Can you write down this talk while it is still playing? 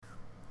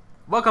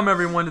Welcome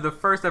everyone to the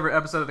first ever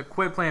episode of the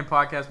Quit Playing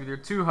Podcast with your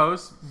two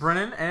hosts,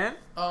 Brennan and...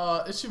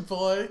 It's your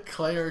boy,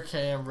 Clay or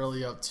Cam,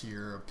 really up to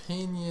your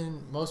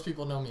opinion. Most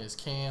people know me as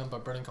Cam,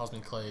 but Brennan calls me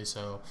Clay,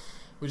 so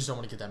we just don't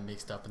want to get that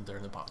mixed up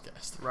during the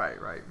podcast. Right.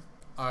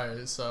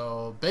 Alright,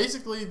 so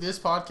basically this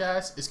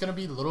podcast is going to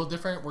be a little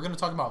different. We're going to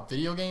talk about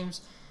video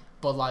games,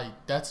 but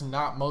that's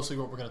not mostly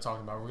what we're going to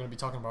talk about. We're going to be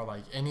talking about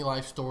any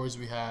life stories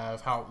we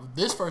have. How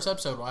this first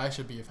episode will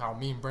actually be of how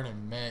me and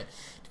Brennan met,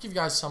 to give you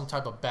guys some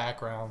type of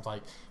background,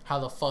 how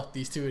the fuck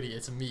these two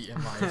idiots meet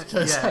in life.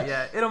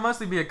 Yeah. It'll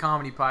mostly be a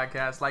comedy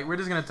podcast. We're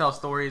just gonna tell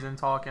stories and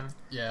talk and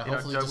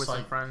hopefully joke just with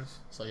some friends.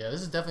 So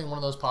this is definitely one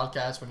of those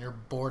podcasts when you're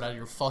bored out of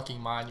your fucking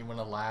mind, you want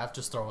to laugh,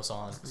 just throw us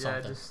on.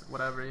 Yeah, just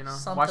whatever,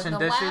 Something washing to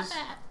dishes. laugh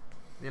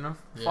at.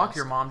 Fuck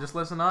your mom. Just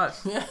listen to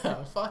us.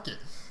 Yeah, fuck it.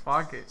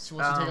 Fuck it. She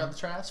wants to take out the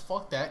trash.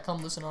 Fuck that.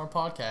 Come listen to our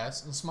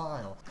podcast and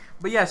smile.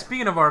 But yeah,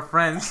 speaking of our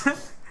friends,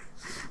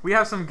 we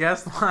have some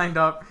guests lined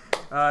up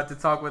to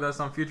talk with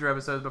us on future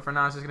episodes. But for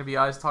now, it's just gonna be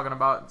us talking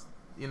about,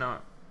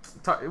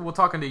 we're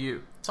talking to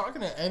you.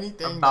 Talking to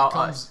anything about that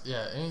comes, us.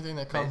 Yeah, anything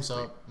that comes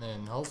Basically. up,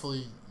 and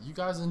hopefully you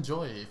guys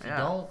enjoy it. If you Yeah.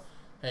 don't,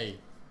 hey,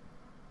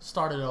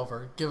 start it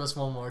over. Give us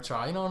one more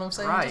try. You know what I'm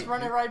saying? Right. Just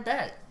run it right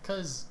back,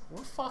 cause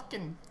we're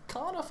fucking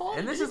kind of fun.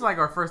 And this is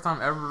our first time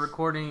ever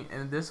recording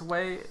in this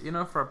way,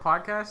 for a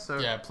podcast. So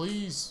yeah,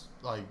 please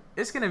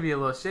it's gonna be a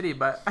little shitty,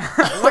 but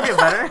we'll get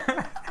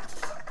better.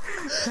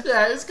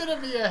 Yeah, it's gonna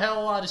be a hell of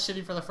a lot of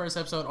shitty for the first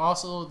episode.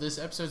 Also, this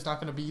episode's not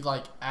gonna be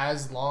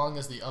as long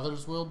as the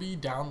others will be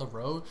down the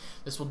road.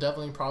 This will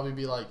definitely probably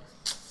be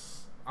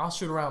I'll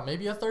shoot around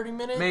maybe a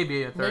 30-minute,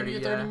 maybe a 30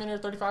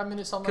 minute, 35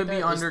 minutes, something could like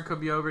that. be under,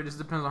 could be over. It just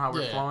depends on how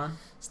we're flowing.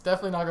 It's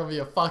definitely not gonna be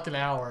a fucking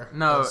hour.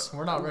 No,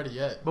 we're not ready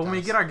yet. But when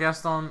we get our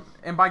guests on,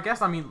 and by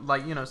guests I mean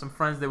some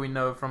friends that we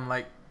know from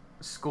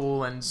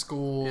school and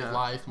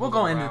life. We'll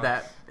go into around.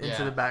 that,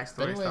 into the backstory.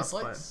 But anyways,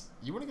 stuff.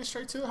 you want to get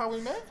straight to how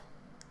we met?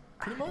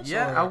 Pretty much.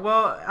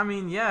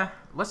 Yeah.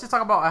 Let's just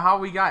talk about how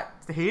we got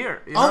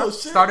here. Oh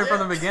shit! Started from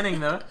the beginning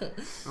though.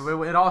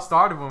 It all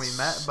started when we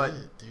met, Shit, but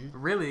dude.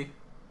 really,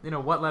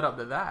 what led up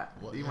to that?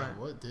 What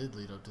did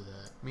lead up to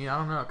that? I mean, I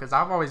don't know, because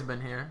I've always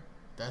been here.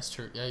 That's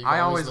true. Yeah,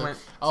 I always went.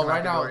 Oh, to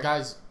right now, Matador.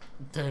 guys,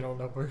 they don't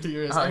know where he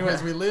is. Oh, Anyways,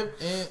 yeah. we live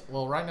in.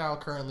 Well, right now,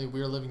 currently,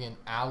 we're living in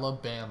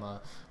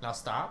Alabama. Now,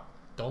 stop.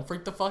 Don't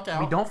freak the fuck out.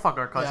 We don't fuck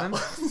our Yeah.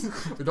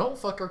 cousins. We don't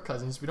fuck our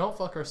cousins. We don't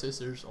fuck our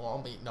sisters.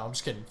 Well, no, I'm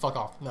just kidding. Fuck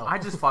off. No. I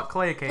just fuck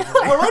Clay occasionally.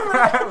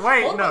 Wait,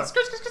 Wait, no.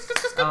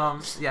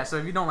 no. Yeah. So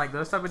if you don't like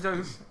those type of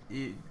jokes,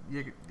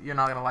 you're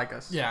not gonna like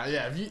us. Yeah.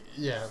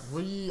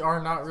 We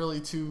are not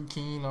really too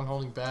keen on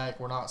holding back.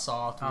 We're not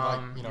soft.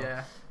 We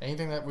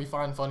anything that we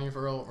find funny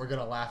for real, we're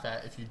gonna laugh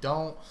at. If you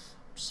don't,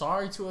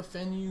 sorry to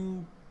offend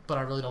you, but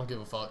I really don't give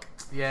a fuck.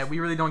 Yeah, we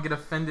really don't get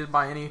offended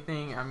by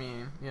anything. I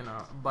mean,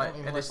 but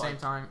at the same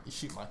time, you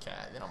shoot my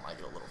cat, then I might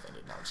get a little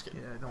offended. No, I'm just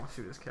kidding. yeah, don't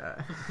shoot his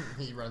cat.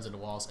 He runs into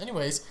walls.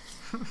 Anyways,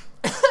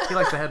 He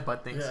likes to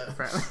headbutt things. Yeah.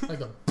 Apparently.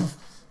 like a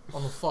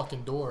on the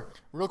fucking door.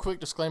 Real quick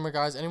disclaimer,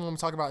 guys. Anyone we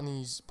talk about in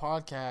these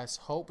podcasts,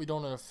 hope we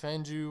don't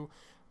offend you.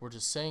 We're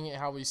just saying it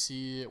how we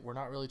see it. We're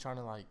not really trying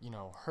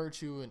to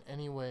hurt you in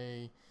any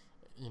way.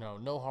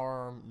 No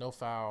harm, no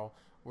foul.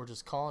 We're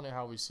just calling it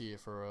how we see it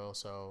for real.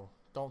 So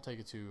don't take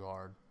it too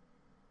hard.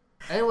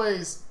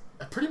 Anyways,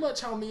 pretty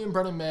much how me and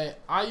Brennan met.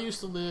 I used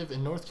to live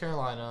in North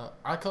Carolina.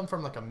 I come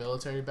from a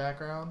military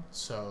background,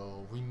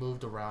 so we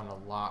moved around a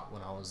lot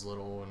when I was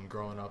little and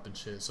growing up and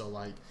shit. So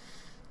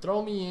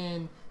throw me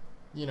in,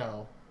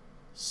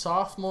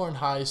 sophomore in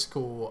high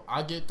school,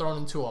 I get thrown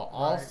into an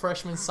all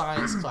freshman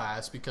science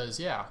class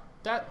because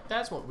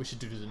that's what we should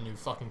do to the new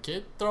fucking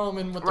kid. Throw him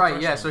in with the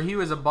Right. Yeah. freshmen. So he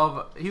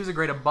was a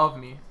grade above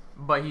me,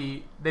 but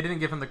they didn't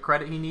give him the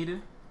credit he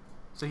needed,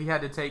 so he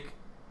had to take.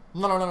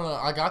 No.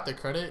 I got the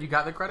credit. You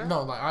got the credit?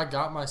 No, I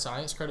got my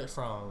science credit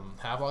from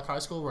Havelock High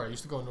School where I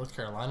used to go in North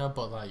Carolina,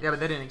 but Yeah, but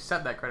they didn't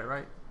accept that credit,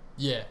 right?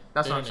 yeah,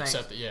 That's they what I'm didn't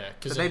saying. accept it, yeah,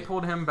 So they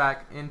pulled him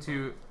back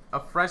into a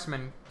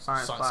freshman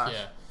science class.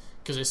 yeah,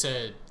 because they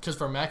said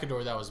for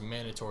Macador that was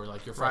mandatory.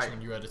 Your freshman,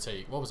 Right. you had to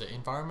take what was it,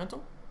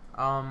 environmental?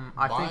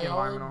 I think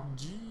environmental.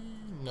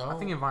 No, I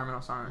think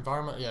environmental science.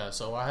 environment. Yeah,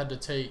 so I had to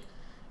take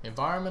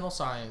environmental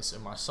science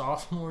in my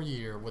sophomore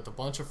year with a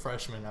bunch of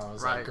freshmen. I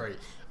was Right. great.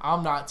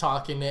 I'm not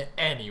talking to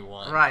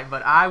anyone. Right,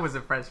 but I was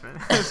a freshman,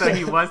 so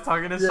he was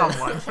talking to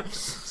someone.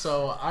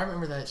 So I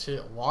remember that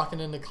shit. Walking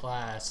into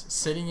class,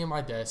 sitting in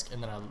my desk,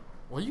 and then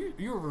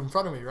you were in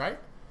front of me, right?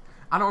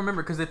 I don't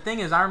remember, because the thing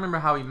is, I remember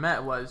how we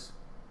met was,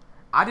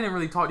 I didn't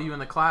really talk to you in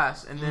the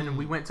class, and then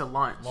we went to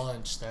lunch.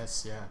 Lunch.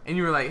 That's And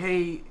you were like,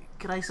 "Hey,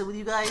 can I sit with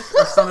you guys?"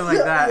 Or something like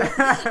that.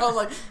 I was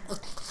like,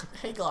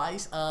 "Hey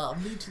guys,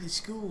 I'm new to the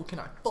school. Can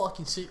I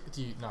fucking sit with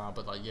you?" Nah,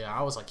 but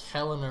I was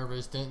hella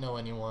nervous. Didn't know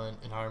anyone,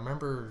 and I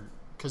remember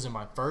because in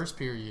my first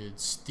period,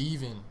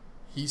 Steven,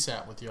 he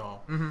sat with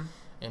y'all,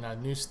 and I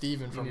knew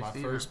Steven from my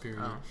first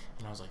period,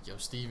 and I was like, "Yo,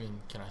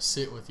 Steven, can I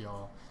sit with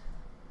y'all?"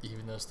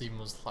 even though Steven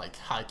was like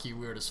high key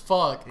weird as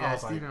fuck. Yeah, I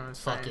was Steven like, was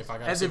fuck strange. if I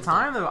got At the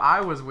time though,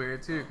 I was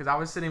weird too because I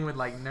was sitting with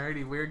like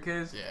nerdy weird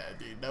kids. Yeah,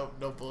 dude,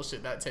 no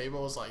bullshit. That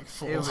table was like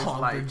full It was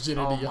on like,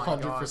 virginity, oh my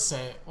 100%.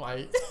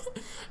 Like,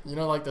 you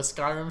know, like the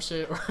Skyrim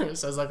shit where it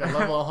says like a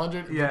level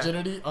 100 Yeah.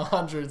 virginity,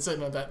 100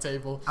 sitting at that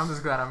table. I'm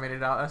just glad I made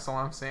it out. That's all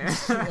I'm saying.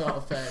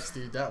 Oh, facts,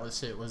 dude. That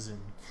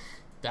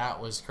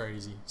was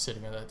crazy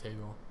sitting at that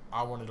table.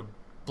 I wanted to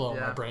blow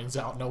my brains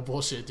out. No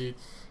bullshit, dude.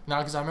 Now,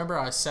 because I remember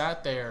I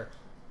sat there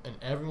and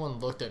everyone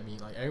looked at me.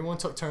 Like, everyone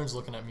took turns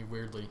looking at me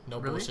weirdly. No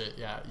Really? bullshit.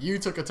 Yeah, you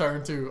took a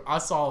turn too. I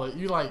saw it.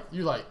 You like,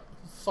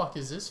 fuck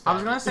is this? I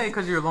was gonna faggot? say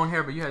because you were long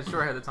hair, but you had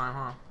short hair at the time,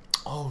 huh?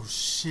 Oh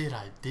shit,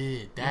 I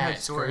did. You had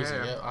That's short crazy.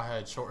 hair. Yeah, I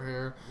had short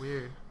hair,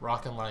 Weird.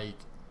 rocking like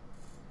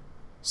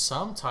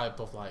some type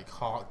of like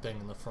hawk thing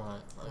in the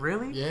front. Like,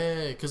 Really?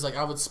 Yeah, because like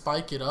I would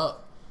spike it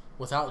up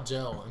without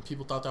gel, and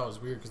people thought that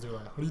was weird because they were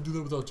like, "How do you do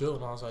that without gel?"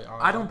 And I was like,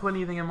 I don't put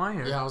anything in my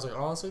hair. Yeah, I was like,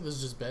 honestly, this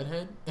is just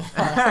bedhead.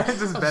 It's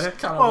just better.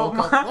 Kind of Well,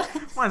 woke up.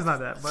 mine's not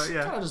that, but Kind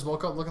yeah. of just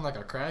woke up looking like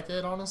a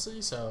crackhead,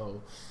 honestly.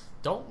 So,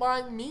 don't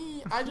mind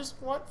me. I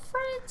just want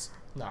friends.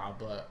 Nah,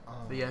 but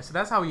Yeah, so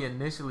that's how we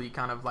initially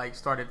kind of like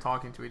started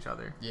talking to each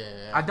other.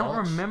 yeah. I don't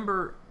much-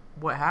 remember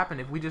what happened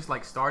if we just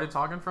like started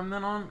talking from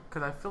then on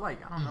because I feel like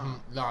I don't know.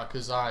 Mhm. Nah,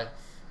 cause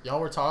y'all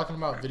were talking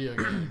about video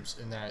games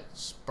and that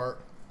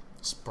sparked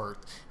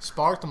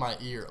my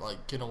ear,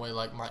 like in a way,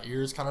 like my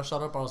ears kind of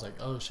shut up. I was like,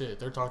 oh shit,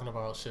 they're talking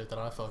about shit that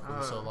I fuck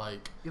with. So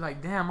like, You're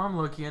like, damn, I'm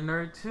low-key a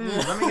nerd too.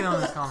 Let me get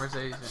on this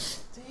conversation.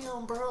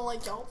 damn, bro,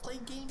 like y'all play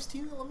games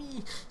too. Let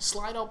me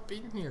slide up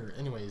in here.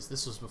 Anyways,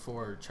 this was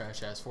before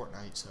trash ass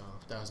Fortnite, so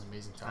that was an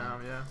amazing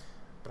time. Yeah.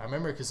 But I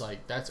remember because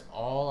like that's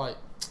all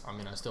I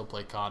mean, I still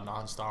play COD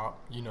nonstop.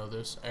 You know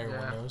this,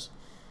 everyone Yeah. knows.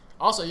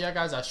 Also, yeah,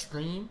 guys, I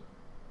stream.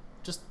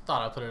 Just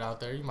thought I'd put it out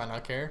there. You might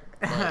not care.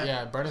 But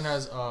yeah, Brennan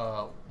has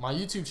my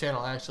YouTube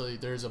channel, actually.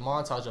 There's a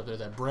montage up there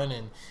that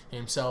Brennan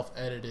himself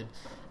edited,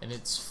 and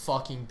it's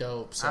fucking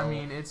dope. So I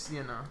mean, it's,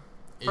 you know,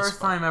 it's first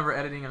fun. time ever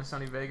editing on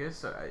Sony Vegas,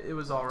 so it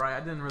was alright. I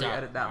didn't really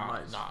edit that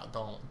much. Nah,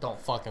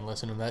 don't fucking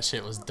listen to him. That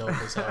shit was dope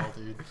as hell,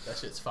 dude. That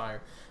shit's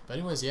fire. But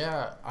anyways,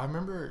 yeah, I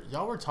remember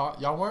y'all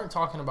weren't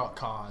talking about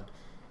COD.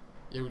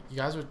 You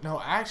guys were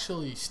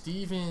actually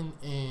Steven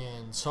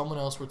and someone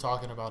else were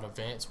talking about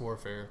Advanced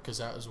Warfare because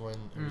that was when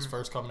it was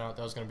first coming out.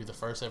 That was gonna be the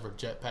first ever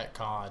jetpack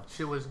COD.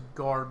 Shit was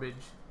garbage.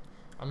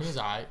 I mean, it's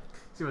alright.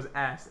 She was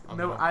ass. I'm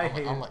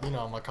like, you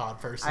know, I'm a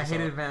COD person. I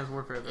hated so Advanced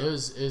Warfare though. it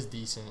was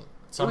decent.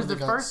 It was the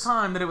first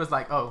time that it was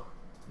like, oh,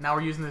 now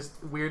we're using this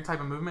weird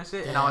type of movement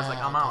shit, and I was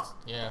like, I'm out.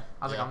 Yeah.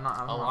 I was like, I'm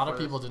not. A lot of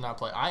people did not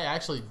play. I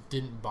actually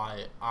didn't buy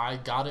it. I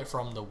got it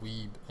from the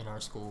weeb in our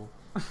school.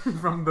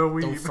 From the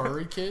weeb. The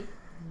furry kid.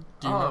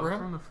 Do you remember him?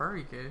 From the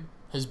furry kid.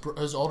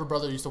 His older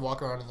brother used to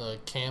walk around in the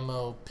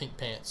camo pink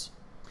pants.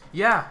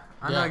 Yeah,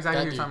 I know Yeah, exactly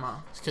that what you're talking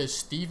about. Because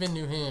Steven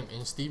knew him,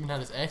 and Steven had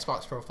his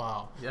Xbox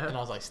profile. Yeah. And I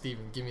was like,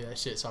 Steven, give me that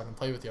shit so I can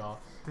play with y'all.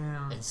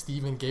 Damn. And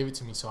Steven gave it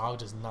to me, so I would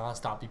just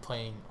nonstop be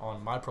playing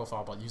on my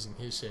profile but using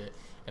his shit.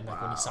 And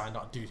like when Wow. he signed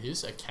up, dude,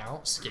 his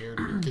account scared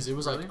me because it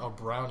was Really? like a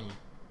brownie.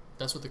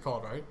 That's what they're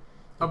called, right?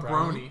 A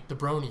brony. The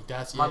brony.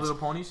 That's My yes. Little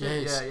Pony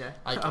shit? Yes. Yeah.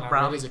 Like, A and I read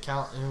brownie. his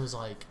account, and it was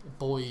like,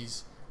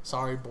 boys,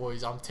 sorry,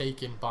 boys, I'm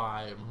taken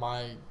by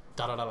my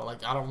da-da-da.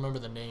 Like, I don't remember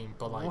the name,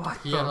 but like, What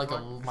he the had like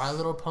fuck? a My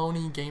Little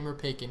Pony gamer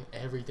pick and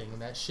everything.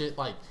 And that shit,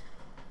 like,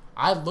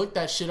 I looked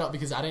that shit up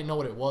because I didn't know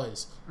what it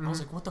was. I was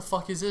like, what the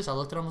fuck is this? I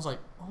looked at him, I was like,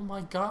 oh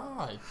my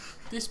god,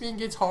 this man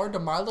gets hard to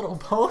My Little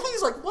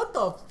Ponies? Like, what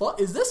the fuck?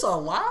 Is this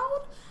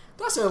allowed?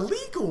 That's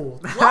illegal.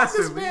 Lock That's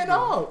this man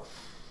illegal. up.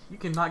 You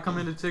cannot come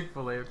into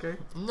Chick-fil-A, okay?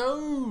 No.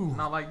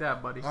 Not like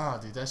that, buddy. Ah,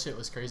 dude, that shit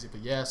was crazy.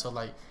 But yeah, so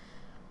like,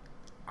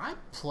 I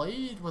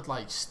played with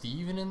like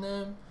Steven and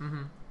them,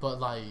 Mm-hmm. but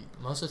like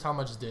most of the time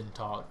I just didn't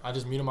talk. I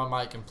just muted my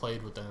mic and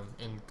played with them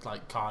in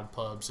like COD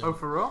pubs. And, Oh,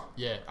 for real?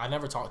 yeah, I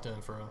never talked to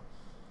them for real.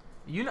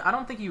 I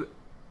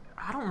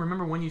don't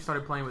remember when you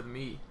started playing with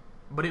me,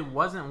 but it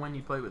wasn't when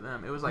you played with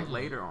them. It was like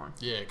later on.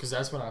 Yeah, because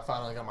that's when I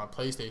finally got my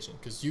PlayStation.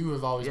 Because you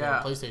have always been Yeah.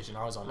 on PlayStation.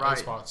 I was on Right.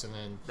 Xbox, and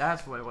then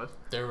That's what it was.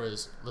 there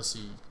was, let's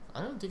see, I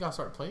don't think I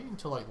started playing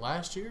until like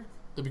last year,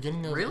 the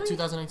beginning of Really?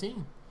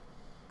 2018.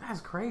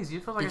 That's crazy.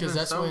 It feels like Because it's been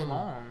that's so when-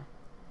 long.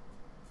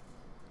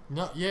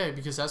 No, yeah,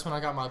 because that's when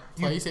I got my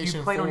You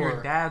PlayStation played 4. on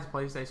your dad's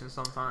PlayStation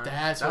sometimes.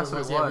 That's what it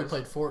was. Yeah, we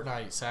played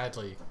Fortnite,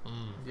 sadly.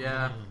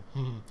 Yeah.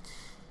 No,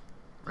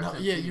 Rest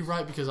in yeah, peace. you're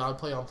right, because I would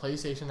play on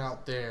PlayStation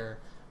out there,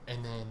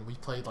 and then we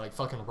played like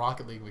fucking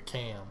Rocket League with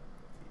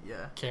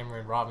Yeah.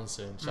 Cameron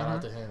Robinson. Shout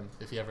out to him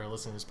if you ever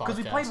listen to this podcast. Because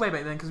we played way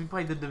back then. Because we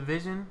played the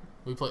Division.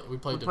 We played We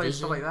Division. played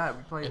stuff like that.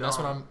 We played. And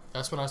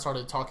that's when I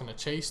started talking to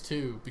Chase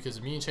too, because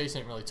me and Chase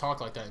didn't really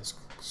talk like that in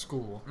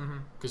school,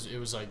 because it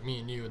was like me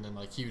and you, and then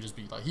like he would just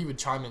be like, he would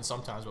chime in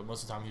sometimes, but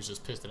most of the time he was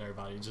just pissed at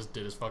everybody and just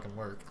did his fucking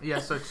work. Yeah.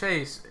 So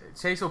Chase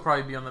will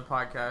probably be on the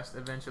podcast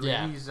eventually.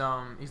 Yeah.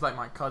 He's like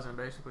my cousin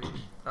basically.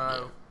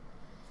 Yeah.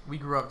 We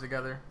grew up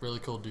together. Really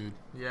cool dude.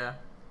 Yeah.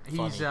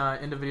 He's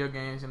into video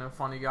games,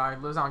 funny guy.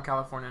 Lives out in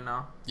California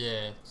now.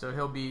 Yeah. So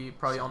he'll be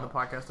probably on the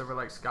podcast over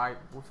like Skype.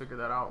 We'll figure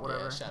that out,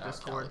 whatever. Yeah, shout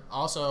Discord. out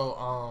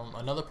Also,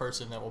 another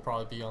person that will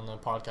probably be on the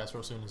podcast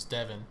real soon is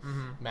Devin.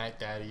 Mm-hmm. Mac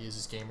Daddy is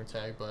his gamer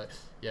tag, but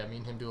yeah, me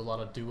and him do a lot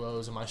of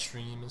duos in my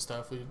stream and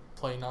stuff. We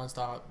play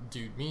nonstop.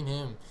 Dude, me and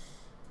him.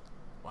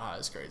 Wow,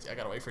 it's crazy. I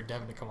gotta wait for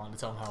Devin to come on to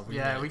tell him how we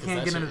Yeah, met, we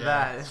can't get into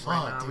that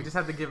right now. Dude. We just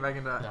have to get back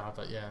into that. Nah,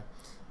 but yeah.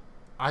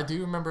 I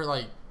do remember,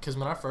 like, because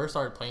when I first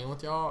started playing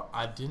with y'all,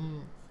 I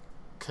didn't,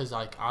 because,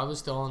 like, I was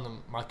still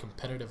on my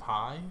competitive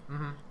high,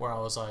 where I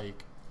was,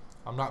 like,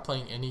 I'm not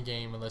playing any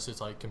game unless it's,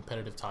 like,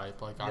 competitive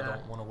type. Like, I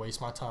don't want to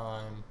waste my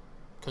time.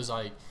 Because,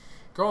 like,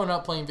 growing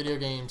up playing video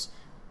games,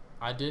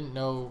 I didn't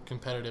know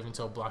competitive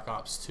until Black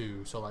Ops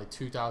 2, so, like,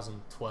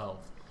 2012.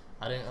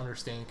 I didn't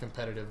understand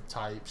competitive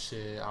type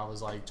shit. I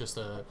was, like, just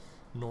a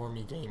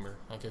normie gamer,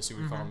 I guess you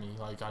would call me.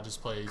 Like, I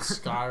just played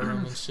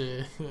Skyrim and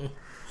shit.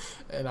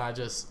 And I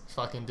just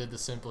fucking did the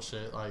simple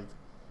shit, like,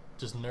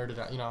 just nerded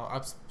out.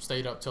 I've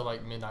stayed up till,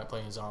 like, midnight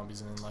playing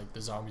zombies, and then, like,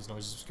 the zombies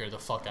noises scared the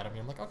fuck out of me.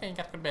 I'm like, okay, you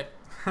gotta go to bed.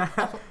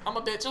 I'm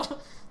a bitch.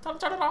 Time to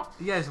turn it off.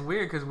 Yeah, it's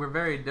weird because we're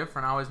very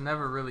different. I was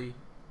never really,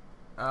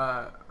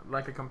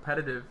 like, a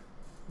competitive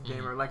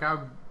gamer. Like, I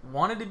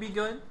wanted to be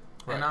good,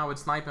 and I would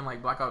snipe in,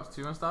 like, Black Ops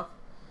 2 and stuff.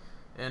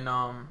 And,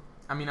 I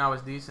mean, I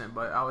was decent,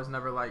 but I was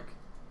never, like,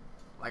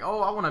 oh,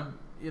 I want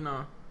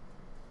to,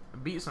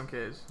 beat some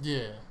kids.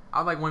 Yeah.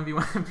 I like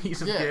 1v1 beat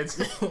some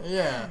kids.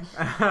 Yeah.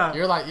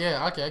 You're like,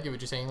 yeah, okay, I get what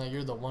you're saying. Like,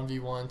 you're the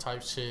 1v1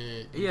 type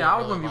shit. Yeah, I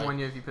would 1v1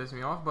 you if you piss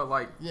me off, but,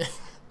 like, yeah.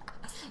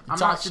 I'm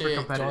not super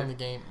competitive. Join the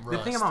game, the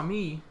thing about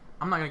me,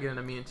 I'm not going to get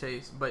into me and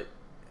Chase, but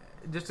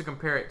just to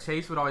compare it,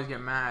 Chase would always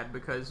get mad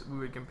because we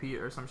would compete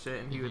or some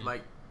shit, and he would,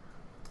 like,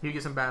 he would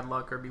get some bad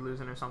luck or be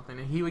losing or something,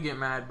 and he would get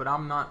mad, but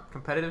I'm not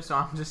competitive, so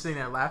I'm just sitting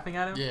there laughing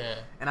at him. Yeah.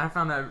 And I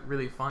found that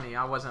really funny.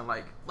 I wasn't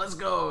like, let's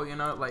go,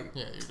 like,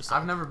 yeah, you're just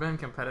I've never been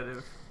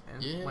competitive,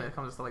 and yeah. when it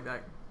comes to stuff like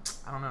that,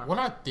 I don't know. When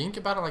I think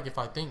about it, like, if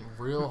I think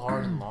real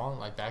hard and long,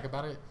 like, back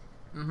about it,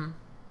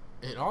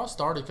 it all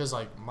started because,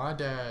 like, my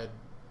dad,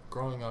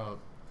 growing up,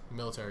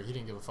 military, he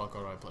didn't give a fuck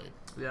what I played.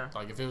 Yeah.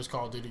 Like, if it was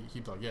Call of Duty,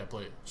 he'd be like, yeah,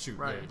 play it. Shoot.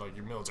 Right. Yeah, like,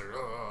 you're military.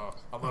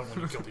 I love when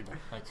you kill people.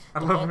 Like, I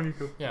love when you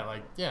kill. Yeah,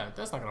 like, yeah,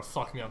 that's not going to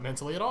fuck me up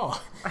mentally at all.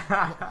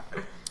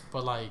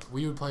 But, like,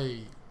 we would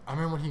play. I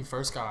remember when he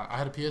first got, I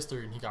had a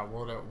PS3 and he got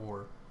World at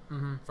War.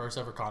 First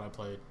ever COD I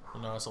played.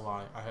 Well, no, that's a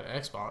lie. I had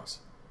Xbox.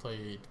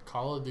 Played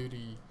Call of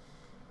Duty.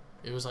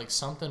 It was like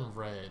something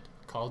Red.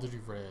 Call of Duty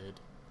Red.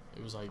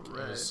 It was like,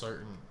 Red. It was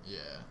certain,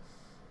 yeah.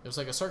 It was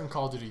like a certain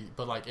Call of Duty,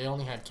 but like it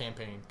only had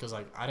campaign because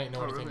like I didn't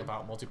know anything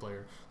about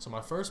multiplayer. So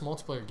my first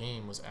multiplayer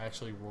game was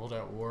actually World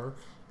at War,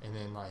 and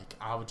then like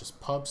I would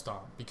just pub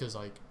stomp because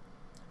like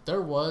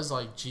there was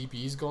like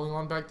GPs going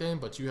on back then,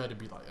 but you had to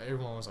be like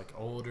everyone was like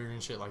older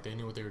and shit, like they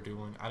knew what they were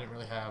doing. I didn't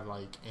really have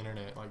like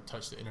internet, like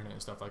touch the internet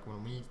and stuff. Like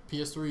when we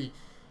PS3,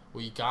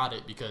 we got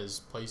it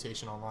because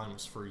PlayStation Online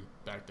was free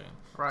back then.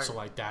 Right. So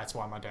like that's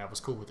why my dad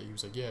was cool with it. He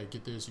was like, yeah,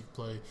 get this, you can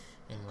play,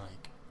 and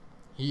like.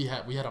 We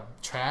had a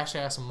trash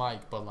ass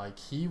mic, but like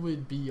he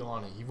would be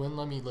on it. He wouldn't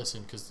let me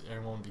listen because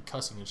everyone would be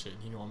cussing and shit,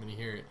 and he didn't want me to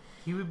hear it.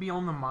 He would be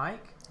on the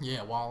mic?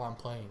 Yeah, while I'm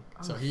playing.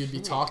 Oh, so he would be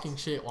talking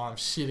shit while I'm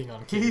shitting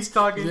on kids. He's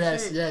talking shit.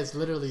 Yes, yes,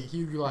 literally. He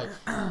would be like,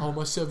 "Oh,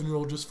 my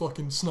 7-year-old just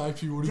fucking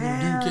sniped you. What are you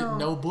gonna do, kid?"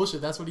 No bullshit.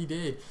 That's what he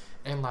did,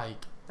 and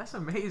like. That's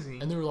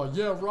amazing. And they were like,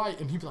 "Yeah, right."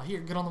 And he'd be like, "Here,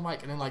 get on the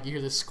mic." And then like you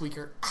hear this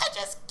squeaker, "I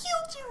just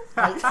killed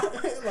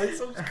you!" Like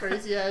some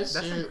crazy ass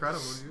shit. That's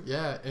incredible, dude.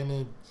 Yeah, and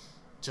then.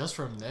 Just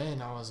from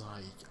then, I was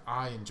like,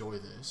 I enjoy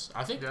this.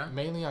 I think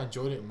mainly I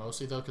enjoyed it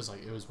mostly, though, because,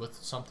 like, it was with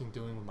something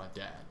doing with my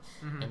dad.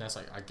 And that's,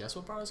 like, I guess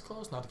what brought us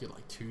close. Not to get,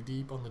 like, too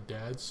deep on the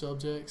dad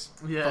subjects.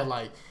 Yeah. But,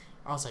 like,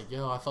 I was like,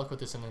 yo, I fuck with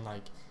this. And then,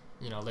 like,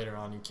 later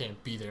on, you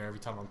can't be there every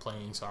time I'm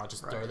playing. So I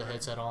just throw the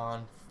headset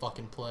on,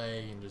 fucking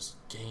play, and just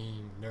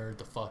game, nerd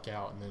the fuck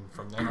out. And then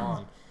from then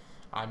on,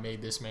 I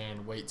made this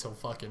man wait till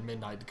fucking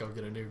midnight to go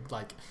get a new,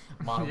 like,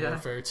 Modern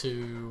Warfare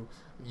 2...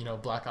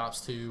 Black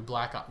Ops 2,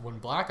 when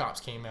Black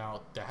Ops came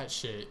out, that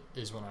shit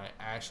is when I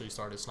actually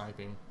started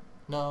sniping.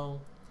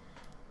 No.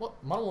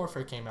 What? Modern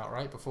Warfare came out,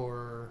 right?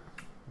 Before...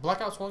 Black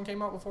Ops 1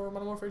 came out before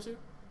Modern Warfare 2?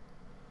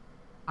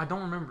 I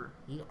don't remember.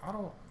 I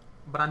don't...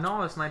 But I know I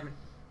was sniping.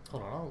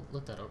 Hold on, I'll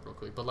look that up real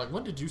quick. But, like,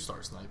 when did you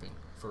start sniping?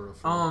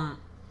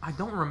 I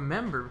don't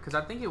remember, because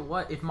I think it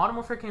was... If Modern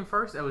Warfare came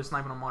first, I was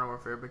sniping on Modern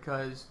Warfare,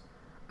 because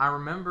I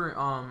remember,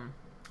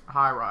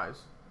 High Rise.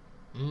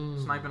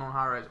 Sniping on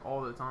High Rise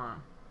all the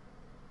time.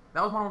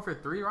 That was Modern Warfare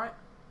 3, right?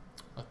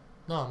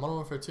 No, Modern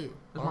Warfare 2.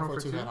 Modern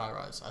Warfare 2 had High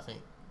Rise, I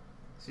think.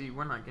 See,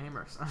 we're not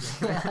gamers.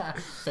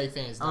 Fake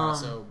fans. Nah,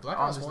 so Black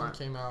Ops 1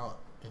 came out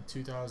in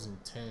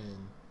 2010.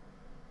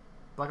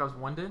 Black Ops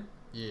 1 did?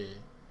 Yeah.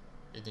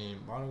 And then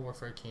Modern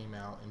Warfare came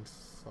out in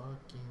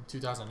fucking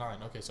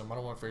 2009. Okay, so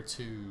Modern Warfare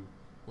 2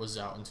 was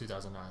out in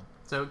 2009.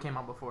 So it came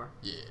out before?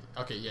 Yeah.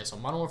 Okay, yeah, so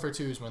Modern Warfare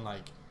 2 is when,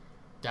 like,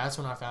 that's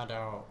when I found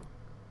out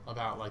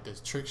about, like, the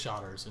trick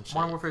shotters and shit.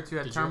 Modern Warfare 2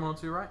 had Terminal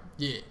 2, right?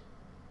 Yeah.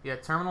 Yeah,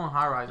 Terminal and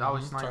High Rise. I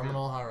was sniping.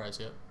 Terminal and High Rise,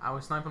 yep. I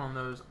was sniping on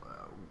those.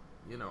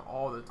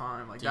 all the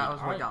time. Like, Dude, that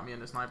was what got me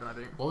into sniping, I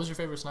think. What was your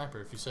favorite sniper?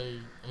 If you say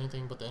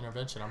anything but the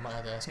intervention, I might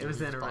have to ask you. It was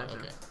the intervention.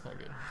 Okay, very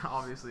good.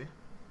 Obviously.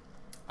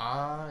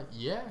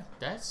 Yeah,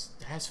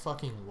 that's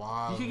fucking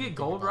wild. You could get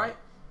gold, right?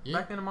 Yeah.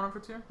 Back then in Modern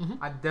Warfare 2?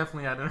 Mm-hmm. I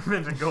definitely had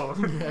intervention gold.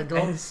 Yeah,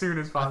 gold. As soon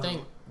as possible. I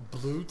think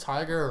blue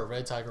tiger or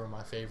red tiger were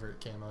my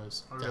favorite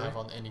camos Oh, to really? have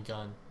on any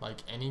gun. Like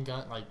any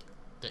gun, like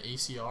the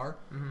ACR.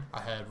 Mm-hmm.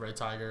 I had red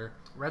tiger.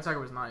 Red Tiger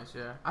was nice,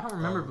 yeah. I don't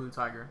remember Blue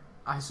Tiger.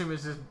 I assume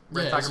it's just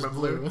Red Yeah, Tiger it's just but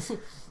blue. blue.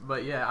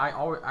 But yeah,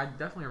 I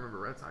definitely remember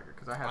Red Tiger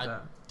because I had I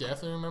that.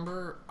 definitely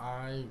remember.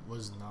 I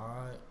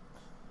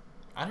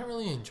didn't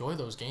really enjoy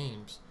those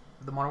games.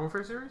 The Modern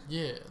Warfare series?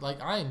 Yeah,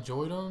 like I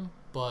enjoyed them,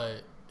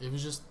 but it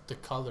was just the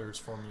colors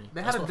for me.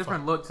 They had a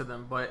different look to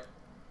them, but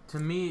to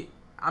me,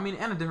 I mean,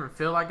 and a different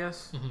feel, I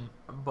guess.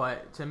 Mm-hmm.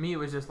 But to me, it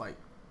was just like,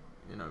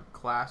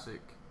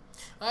 classic.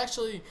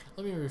 Actually,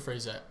 let me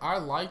rephrase that. I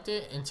liked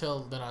it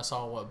until then I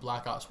saw what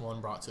Black Ops 1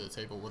 brought to the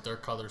table with their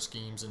color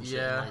schemes and shit.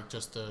 Yeah. And, like,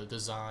 just the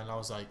design. I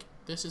was like,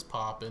 this is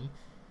popping.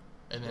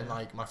 And then, Yeah.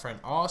 like, my friend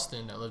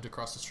Austin that lived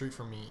across the street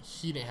from me,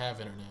 he didn't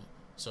have internet.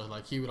 So,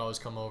 like, he would always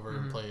come over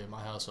and play at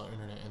my house on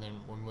internet. And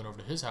then when we went over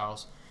to his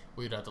house,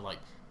 we'd have to, like,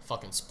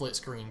 fucking split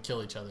screen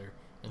kill each other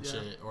and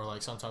shit. Or,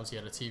 like, sometimes he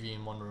had a TV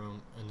in one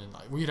room. And then,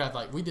 like, we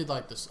did,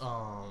 like, this,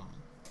 what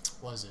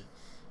was it?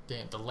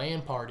 Damn, the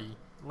LAN party.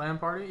 LAN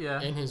party,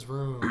 yeah. In his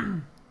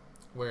room,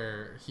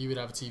 where he would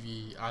have a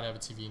TV, I'd have a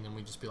TV, and then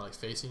we'd just be like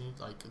facing,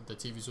 like the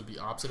TVs would be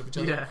opposite of each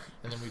other, Yeah.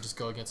 and then we'd just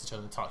go against each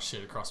other and talk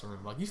shit across the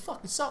room, like you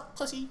fucking suck,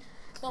 pussy.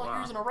 No, Wow.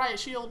 you're using a riot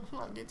shield.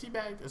 Get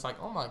teabagged. It's like,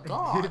 oh my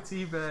god. Get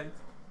teabagged.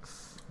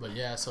 But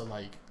yeah, so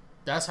like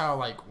that's how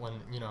like when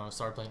I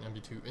started playing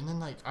MD2, and then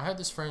like I had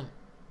this friend.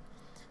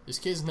 This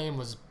kid's name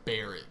was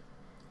Barrett.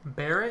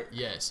 Barrett?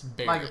 Yes,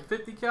 Barrett. Like a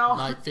 50 cal?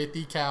 Like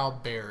 50 cal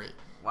Barrett.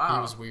 Wow.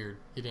 He was weird.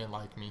 He didn't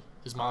like me.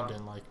 His mom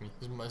didn't like me.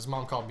 His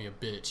mom called me a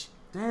bitch.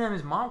 Damn,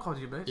 his mom called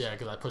you a bitch. Yeah,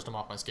 because I pushed him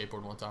off my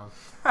skateboard one time.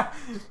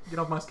 Get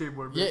off my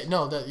skateboard, bitch. Yeah,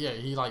 no,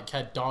 he like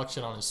had dog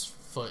shit on his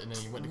foot, and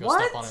then he went to go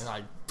What? step on it, and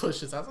I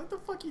pushed it. I was like, "The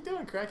fuck you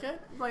doing, crackhead?"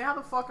 Like, how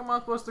the fuck am I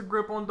supposed to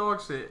grip on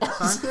dog shit,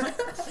 son?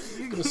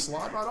 You gonna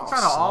slide right off?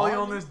 Trying to ollie slide.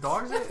 on this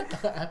dog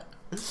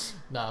shit?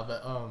 Nah,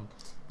 but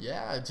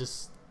yeah,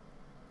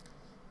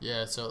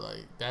 yeah. So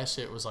like that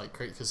shit was like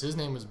crazy because his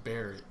name was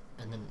Barrett,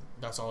 and then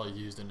that's all he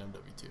used in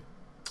MW2.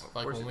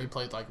 Like when we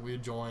played, like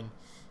we'd join.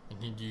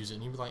 And he'd use it,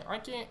 and he'd be like, I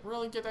can't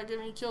really get that good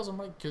any kills. I'm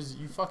like, because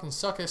you fucking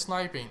suck at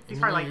sniping. He's And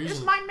probably you're like,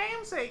 using, it's my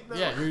namesake, though.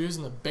 yeah, you're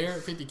using the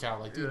Barrett 50 cal.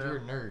 Like, dude, Yeah. you're a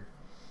nerd.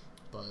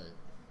 But,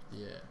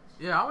 yeah.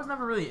 Yeah, I was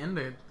never really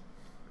into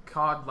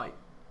COD, like,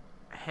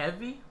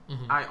 heavy.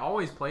 Mm-hmm. I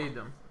always played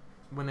them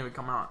when they would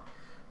come out.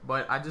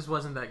 But I just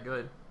wasn't that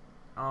good.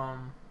 So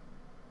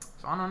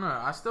I don't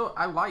know.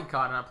 I like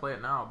COD, and I play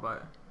it now,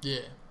 but Yeah.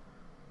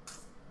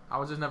 I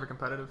was just never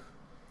competitive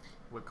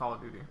with Call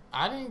of Duty.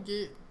 I didn't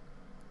get...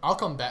 I'll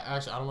come back.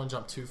 Actually, I don't want to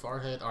jump too far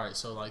ahead. All right,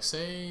 so, like,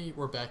 say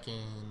we're back in...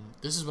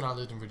 This is when I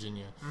lived in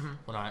Virginia. Mm-hmm.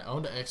 When I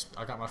owned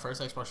I got my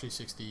first Xbox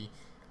 360.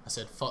 I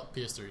said, fuck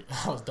PS3.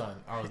 I was done.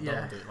 I was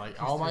done with it.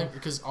 Like,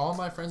 because all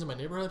my friends in my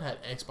neighborhood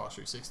had Xbox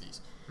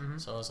 360s. Mm-hmm.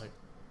 So I was like,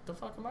 the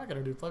fuck am I going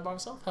to do? Play by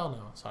myself? Hell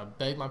no. So I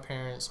begged my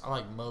parents. I,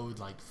 like, mowed,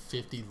 like,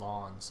 50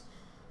 lawns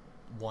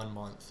 1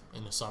 month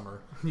in the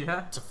summer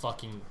Yeah. to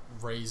fucking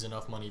raise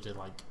enough money to,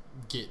 like,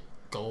 get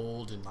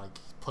gold and like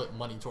put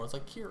money towards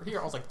like here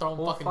I was like throwing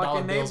Whole fucking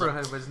dollar bills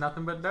neighborhood was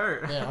nothing but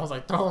dirt. yeah, I was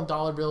like throwing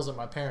dollar bills at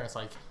my parents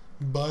like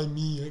buy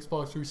me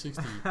Xbox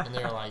 360 and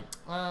they were like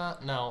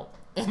no,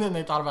 and then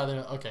they thought about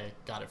it. Okay,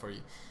 got it for you.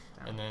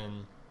 Damn. And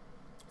then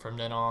from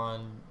then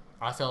on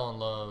I fell in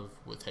love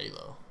with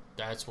Halo.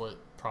 That's what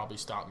probably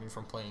stopped me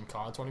from playing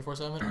COD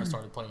 24/7. I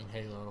started playing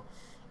Halo,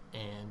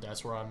 and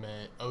that's where I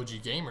met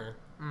OG Gamer.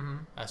 Mm-hmm.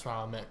 That's where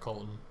I met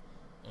Colton,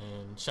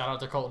 and shout out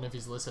to Colton if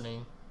he's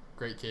listening.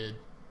 Great kid.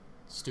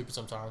 Stupid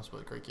sometimes,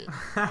 but great kid.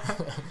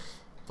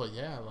 But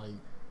yeah, like...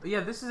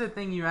 Yeah, this is a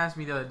thing you asked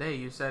me the other day.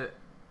 You said...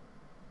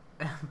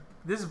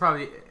 this is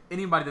probably...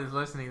 Anybody that's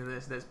listening to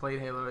this that's played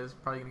Halo is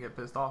probably going to get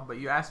pissed off. But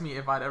you asked me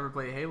if I'd ever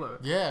played Halo.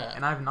 Yeah.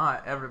 And I've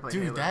not ever played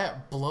Halo. Dude,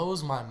 that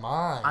blows my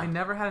mind. I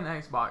never had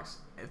an Xbox.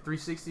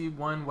 360,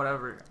 one,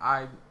 whatever.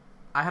 I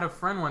had a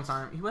friend one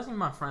time. He wasn't even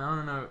my friend. I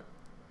don't know.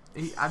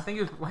 I think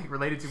it was like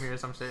related to me or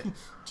some shit.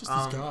 Just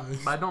this guy.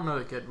 But I don't know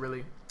the kid,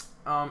 really.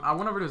 I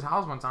went over to his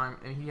house one time,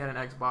 and he had an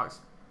Xbox.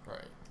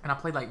 Right. And I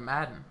played, like,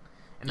 Madden.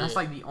 And that's,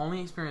 like, the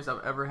only experience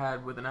I've ever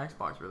had with an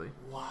Xbox, really.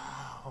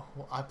 Wow.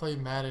 Well, I played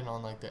Madden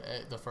on, like,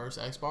 the first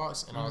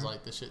Xbox, and I was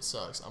like, this shit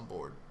sucks. I'm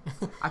bored.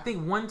 I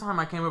think one time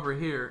I came over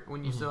here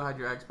when you still had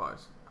your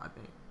Xbox, I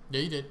think.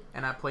 Yeah, you did.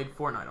 And I played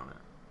Fortnite on it.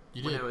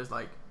 You when did. it was,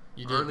 like,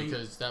 You early... did,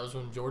 because that was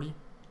when Jordy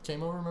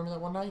came over, remember that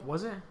one night?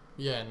 Was it?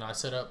 Yeah, and I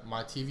set up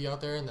my TV out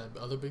there and that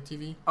other big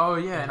TV. Oh,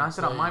 yeah, and I we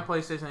set up my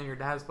played. PlayStation and your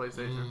dad's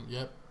PlayStation.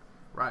 Yep.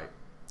 Right.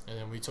 And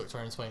then we took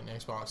turns playing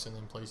Xbox and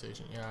then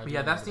PlayStation. Yeah, But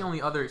yeah, that's the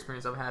only other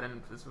experience I've had,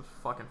 and this was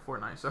fucking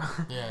Fortnite. So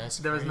yeah, it's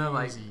there was no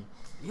like, crazy.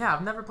 yeah,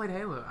 I've never played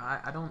Halo.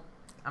 I don't.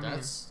 I mean,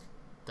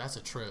 That's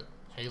a trip.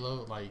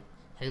 Halo, like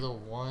Halo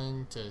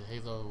 1 to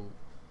Halo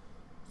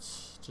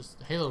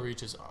just Halo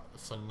Reach is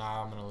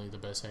phenomenally the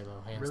best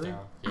Halo, hands Really?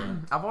 down. Yeah.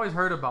 I've always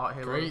heard about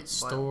Halo. Great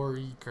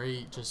story,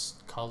 great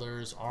just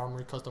colors,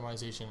 armor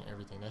customization,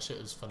 everything. That shit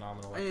is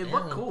phenomenal. Like, it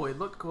looked cool. It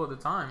looked cool at the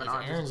time. Like,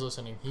 and if Aaron's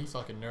listening, he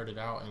fucking nerded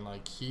out, and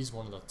like he's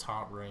one of the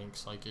top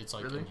ranks. Like it's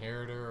like Really?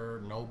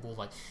 Inheritor, Noble,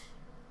 like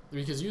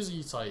because usually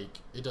it's like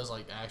it does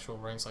like actual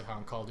ranks like how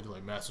in Call of Duty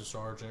like Master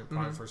Sergeant,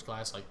 Private First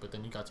Class, like but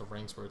then you got the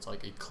ranks where it's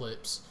like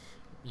Eclipse.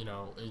 You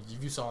know,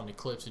 if you saw an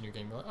Eclipse in your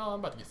game, you're like, oh,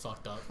 I'm about to get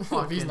fucked up.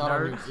 If he's not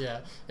on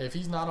your, if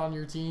he's not on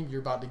your team,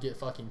 you're about to get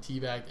fucking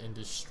teabagged and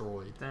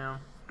destroyed. Damn.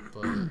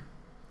 But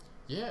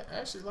yeah,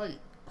 actually, like,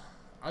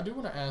 I do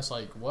want to ask,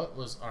 like, what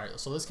was all right?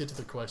 So let's get to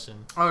the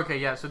question. Okay,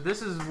 yeah. So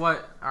this is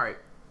what. All right.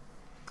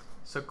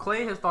 So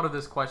Clay has thought of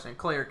this question.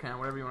 Clay or Cam,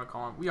 whatever you want to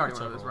call him. We already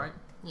know this, right?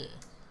 Yeah.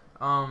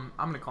 I'm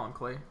gonna call him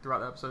Clay throughout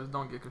the episodes.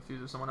 Don't get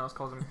confused if someone else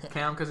calls him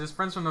Cam, because his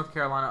friends from North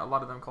Carolina, a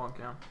lot of them call him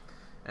Cam,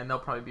 and they'll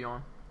probably be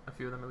on. A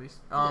few of them at least.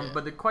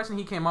 But the question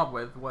he came up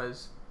with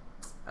was,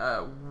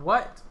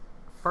 what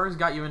first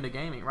got you into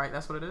gaming? Right,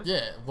 that's what it is.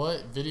 Yeah.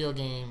 What video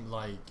game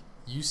like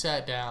you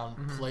sat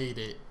down, played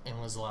it,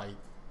 and was like,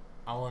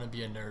 I want to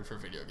be a nerd for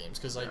video games?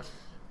 Because like,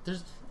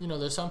 there's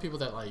some people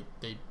that like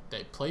they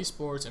play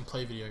sports and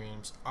play video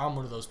games. I'm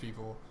one of those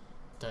people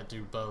that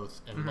do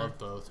both and love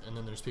both. And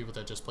then there's people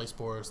that just play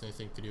sports and they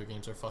think video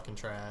games are fucking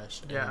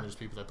trash. And then there's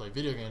people that play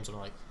video games and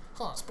are like,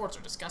 sports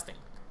are disgusting.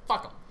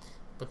 Fuck them.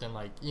 But then,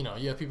 like, you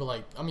have people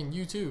like, I mean,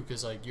 you too,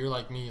 because, like, you're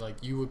like me,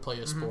 like, you would play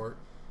a sport,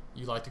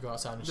 you like to go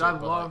outside and shit. I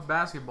love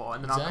basketball,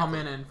 and then I'll come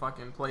in and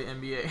fucking play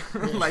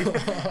NBA. Like,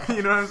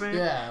 you know what I'm saying?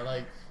 Yeah,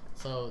 like,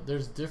 so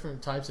there's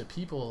different types of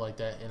people like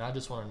that, and I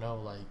just want to know,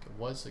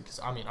 like, because,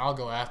 I mean, I'll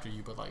go after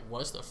you, but, like,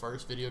 what's the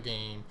first video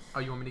game?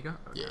 Oh, you want me to go?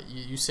 Okay. Yeah,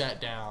 you sat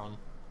down,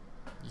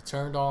 you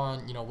turned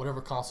on,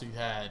 whatever console you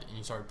had, and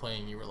you started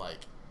playing, you were like,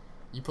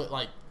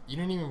 you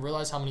didn't even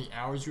realize how many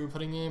hours you were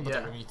putting in, but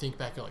like, when you think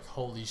back, you're like,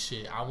 holy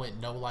shit, I went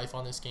no life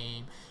on this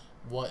game.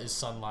 What is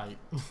sunlight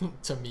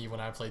to me when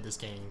I played this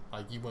game?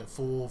 Like, you went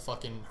full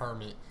fucking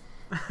hermit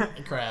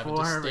and crab and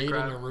just stayed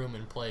in your room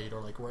and played,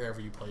 or like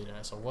wherever you played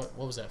at. So what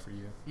was that for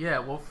you? Yeah,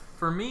 well,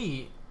 for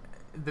me,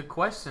 the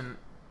question,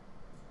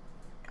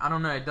 I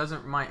don't know,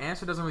 my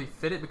answer doesn't really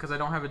fit it because I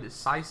don't have a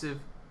decisive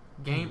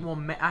game.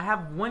 Well, I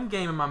have one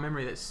game in my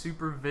memory that's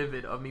super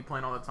vivid of me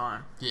playing all the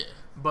time. Yeah.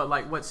 But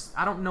like,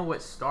 I don't know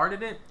what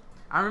started it.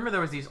 I remember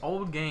there was these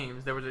old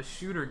games. There was a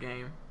shooter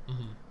game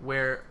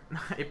where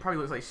it probably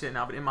looks like shit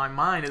now, but in my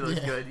mind it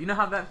looks good. You know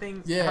how that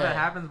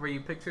happens where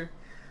you picture.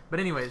 But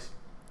anyways,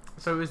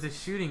 so it was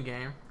this shooting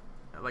game,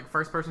 like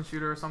first person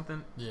shooter or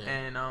something. Yeah.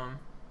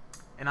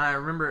 And I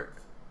remember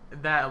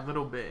that a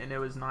little bit, and it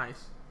was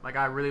nice. Like,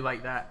 I really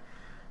liked that.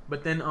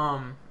 But then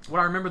what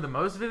I remember the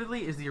most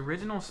vividly is the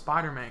original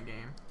Spider-Man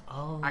game.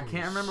 Oh, I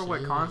can't remember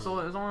what console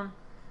it was on,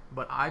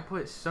 but I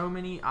put so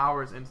many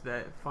hours into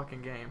that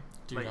fucking game.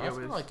 Dude, like, I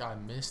feel like I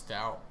missed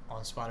out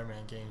on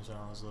Spider-Man games when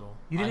I was little.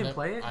 You didn't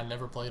play it? I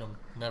never played them.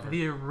 Never.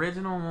 The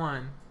original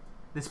one.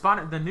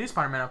 The new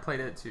Spider-Man, I played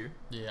it too.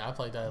 Yeah, I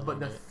played that a little bit.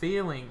 But the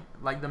feeling,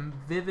 like the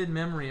vivid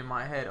memory in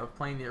my head of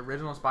playing the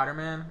original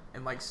Spider-Man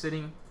and like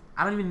sitting,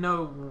 I don't even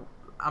know,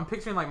 I'm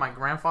picturing like my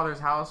grandfather's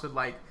house with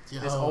like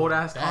this old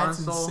ass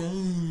console.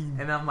 Insane.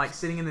 And I'm like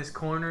sitting in this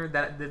corner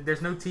that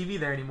there's no TV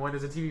there anymore.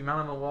 There's a TV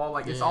mounted on the wall.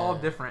 Like, it's all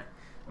different.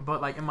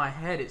 But like in my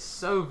head, it's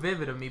so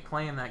vivid of me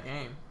playing that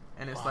game.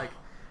 And it's like,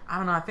 I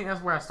don't know, I think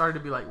that's where I started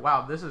to be like,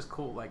 wow, this is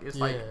cool. Like, it's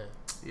like,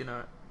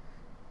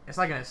 it's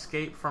like an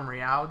escape from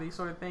reality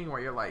sort of thing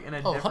where you're like in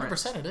a different...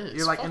 100% it is.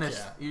 You're like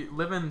you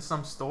live in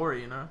some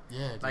story,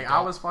 Yeah, dude, like,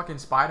 I was fucking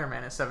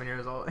Spider-Man at 7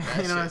 years old.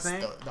 You know what I'm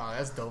saying? No,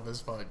 that's dope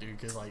as fuck, dude.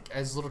 Because, like,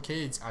 as little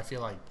kids, I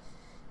feel like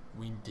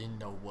we didn't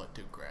know what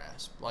to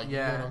grasp. Like, you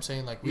know what I'm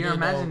saying? Like, your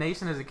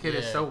imagination as a kid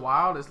is so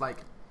wild. It's like...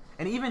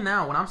 And even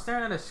now, when I'm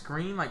staring at a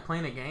screen, like,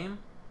 playing a game,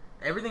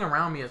 everything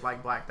around me is,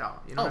 like, blacked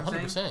out. You know what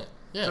I'm saying? 100%.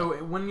 Yeah.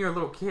 So when you're a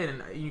little kid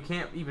and you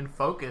can't even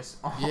focus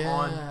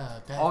on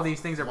all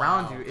these things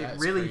around you, it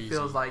really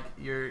feels like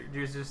you're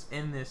just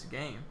in this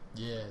game.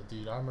 Yeah,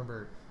 dude, I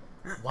remember.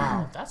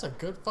 Wow, that's a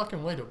good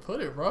fucking way to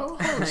put it, bro.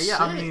 Yeah, shit.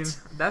 I mean,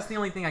 that's the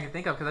only thing I can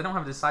think of because I don't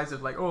have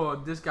decisive like, oh,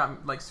 this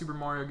got like Super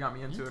Mario got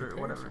me into it or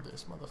whatever. For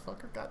this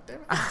motherfucker,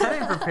 goddammit. I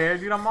ain't prepared,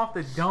 dude. I'm off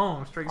the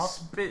dome, straight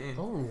spitting.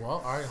 Oh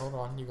well, all right, hold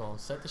on. You gonna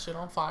set the shit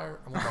on fire?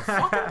 I'm gonna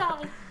fucking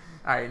die.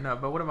 All right, no,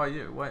 but what about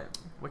you?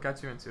 What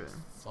got you into it?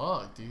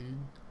 Fuck, dude.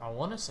 I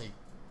want to say.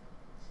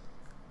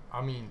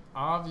 I mean,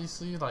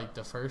 obviously, like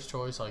the first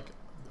choice, like,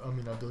 I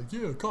mean, I'd be like,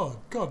 yeah, God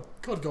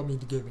got me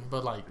into gaming,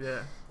 but like,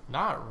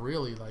 not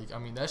really. Like, I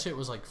mean, that shit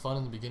was like fun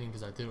in the beginning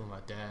because I did it with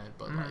my dad,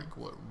 but like,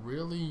 what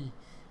really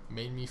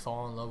made me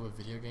fall in love with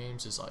video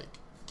games is like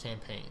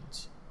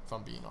campaigns. If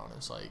I'm being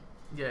honest, like,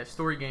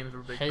 story games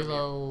were big.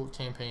 Halo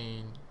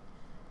campaign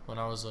when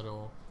I was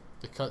little.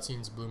 The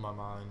cutscenes blew my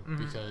mind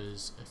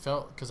because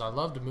I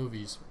loved the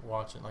movies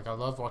watching. Like, I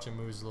loved watching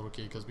movies as a little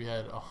kid because we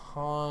had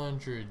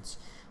hundreds.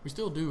 We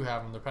still do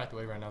have them. They're packed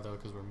away right now though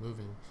because we're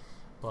moving.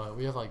 But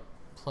we have like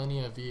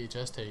plenty of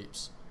VHS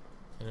tapes,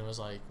 And it was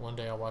like one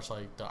day I watched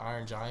like the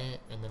Iron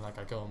Giant, and then like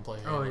I go and play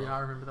Halo. Oh yeah,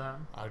 I remember that.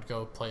 I'd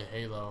go play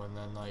Halo, and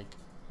then like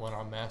when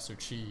I'm Master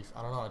Chief,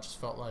 I don't know, I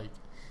just felt like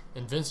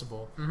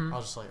invincible. I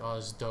was just like, oh,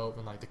 this is dope.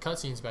 And like the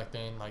cutscenes back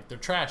then, like they're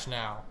trash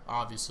now,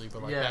 obviously,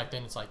 but like back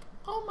then it's like,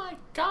 oh my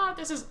god,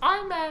 this is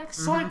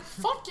IMAX. Like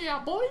fuck yeah,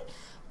 boy.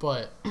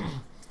 But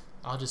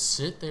I'll just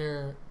sit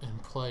there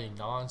and play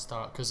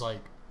nonstop, cause like,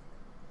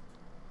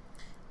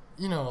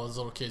 you know, as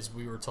little kids,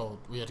 we were told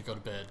we had to go to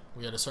bed.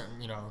 We had a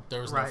certain, you know,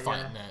 there was no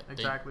fighting that.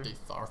 Exactly.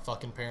 Our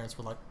fucking parents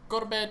were like, go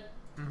to bed,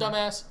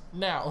 dumbass,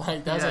 now.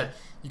 Like, that's it.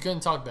 You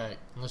couldn't talk back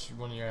unless you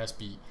wanted your ass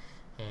beat.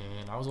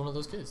 And I was one of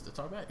those kids that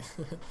talk back.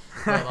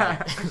 But,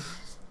 like,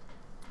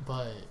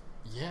 but,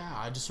 yeah,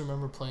 I just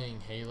remember playing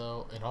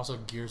Halo and also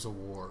Gears of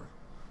War.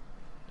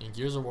 And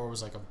Gears of War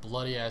was, like, a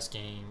bloody-ass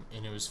game.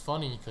 And it was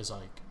funny because,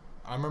 like,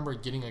 I remember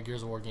getting a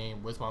Gears of War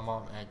game with my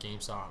mom at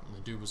GameStop. And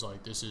the dude was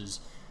like, this is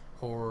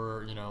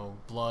horror, you know,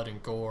 blood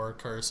and gore,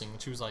 cursing.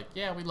 And she was like,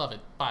 yeah, we love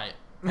it. Buy it.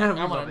 Like,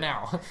 I want it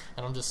now.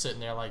 And I'm just sitting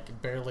there,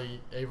 like,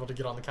 barely able to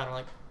get on the counter,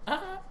 like,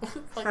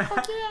 like,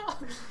 fuck yeah.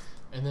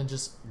 And then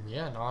just,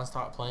 yeah,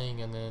 nonstop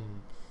playing. And then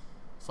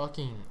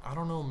fucking, I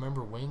don't know,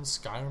 remember when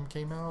Skyrim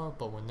came out,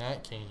 but when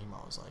that came,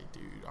 I was like,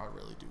 dude, I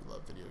really do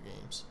love video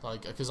games.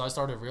 Like, because I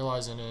started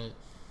realizing it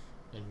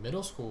in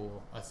middle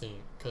school, I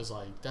think, because,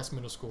 like, that's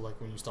middle school, like,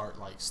 when you start,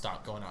 like,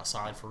 stop going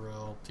outside for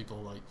real.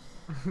 People, like,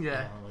 you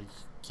know, like,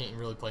 can't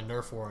really play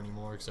Nerf War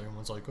anymore because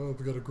everyone's like, oh,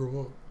 we gotta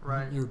grow up.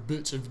 Right. You're a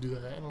bitch if you do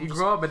that. You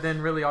grow up, but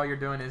then really all you're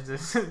doing is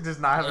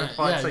just not having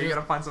fun, so you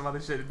gotta find some other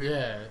shit to do.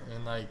 Yeah,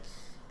 and, like,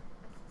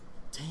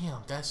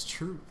 damn, that's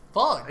true.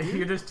 Fuck, dude.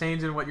 You're just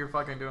changing what you're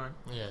fucking doing.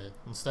 Yeah,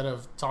 instead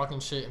of talking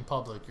shit in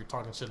public, you're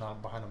talking shit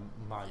behind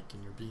a mic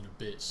and you're being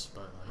a bitch.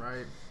 But, like,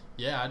 right.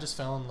 Yeah, I just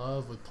fell in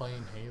love with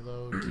playing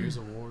Halo, Gears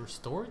of War,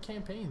 story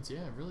campaigns. Yeah,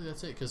 really,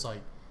 that's it. Because,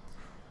 like,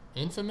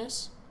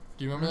 Infamous,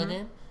 do you remember that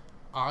game?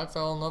 I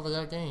fell in love with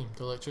that game,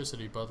 the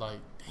electricity. But, like,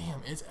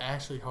 damn, it's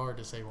actually hard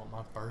to say what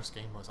my first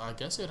game was. I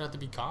guess it'd have to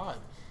be COD.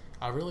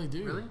 I really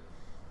do. Really?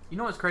 You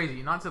know what's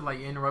crazy? Not to, like,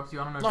 interrupt you.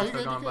 I don't know if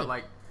you're still going, but,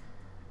 like,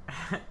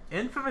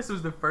 Infamous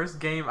was the first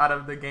game out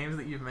of the games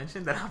that you've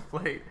mentioned that I've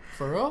played.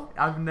 For real?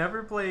 I've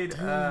never played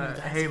Halo.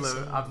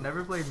 insane. I've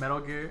never played Metal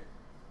Gear.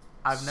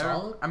 I've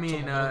never. I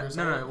mean,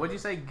 no. What'd you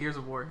say? Gears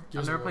of War.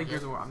 I've never played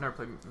Gears of War. I've never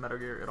played Metal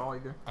Gear at all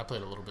either. I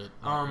played a little bit.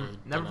 Really,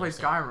 never played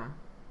Skyrim.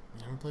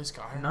 You never played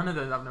Skyrim? None of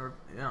those. I've never.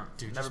 Yeah.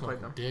 Dude, never played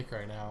them. Dick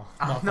right now.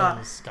 I'm not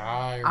playing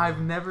Skyrim. I've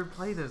never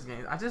played those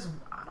games. I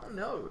don't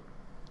know.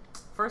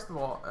 First of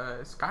all,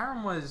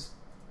 Skyrim was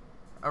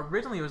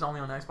originally it was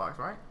only on Xbox,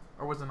 right?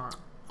 Or was it not?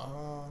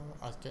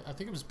 I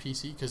think it was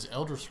PC because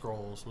Elder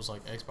Scrolls was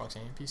like Xbox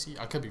and PC.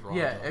 I could be wrong.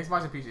 Yeah,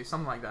 Xbox and PC,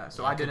 something like that.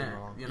 So I didn't.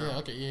 You know. Yeah.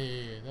 Okay.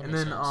 Yeah. That and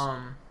makes then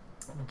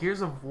sense. Gears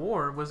of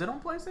War, was it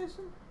on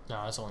PlayStation?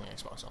 No, it's only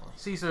Xbox only.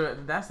 See, so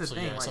that's the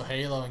thing. Yeah, so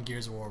Halo and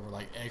Gears of War were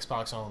like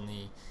Xbox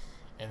only,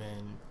 and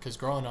then because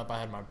growing up, I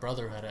had my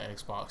brother who had an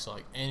Xbox. So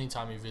like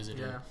anytime he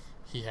visited,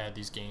 he had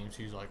these games.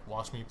 He was like,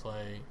 "Watch me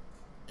play.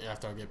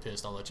 After I get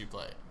pissed, I'll let you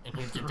play." And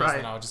he'd get pissed,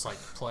 and I would just like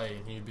play,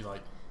 and he'd be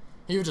like.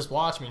 He would just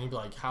watch me and he'd be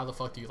like, how the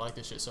fuck do you like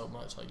this shit so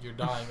much? Like, you're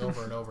dying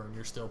over and over and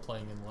you're still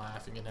playing and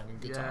laughing and having a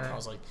good time. And I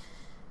was like,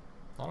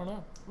 I don't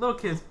know. Little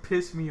kids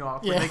piss me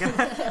off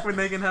when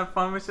they can have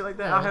fun with shit like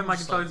that. I'll have my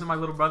controllers to my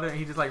little brother and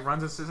he just like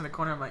runs and sits in the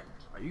corner. I'm like,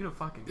 are you gonna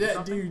fucking do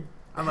something? Dude.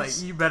 I'm like,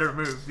 you better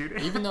move, dude.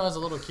 Even though as a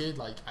little kid,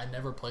 like, I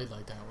never played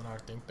like that when I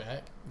think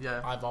back.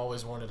 Yeah. I've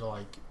always wanted to,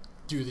 like,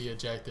 do the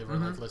objective or,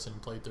 like, listen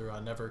and play through. I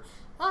never,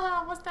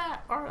 what's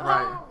that? Or,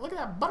 look at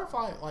that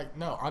butterfly. Like,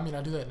 no, I mean,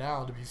 I do that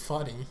now to be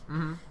funny.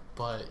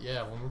 But,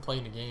 yeah, when we're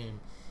playing the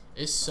game,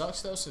 it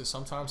sucks, though, so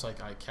sometimes,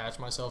 like, I catch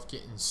myself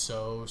getting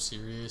so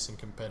serious and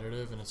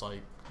competitive, and it's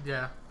like,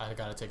 I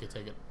gotta take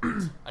it.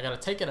 I gotta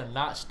take it a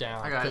notch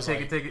down. I gotta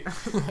take it.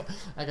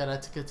 I gotta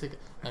take it.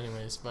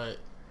 Anyways, but,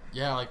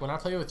 yeah, like, when I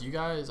play with you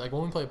guys, like,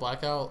 when we play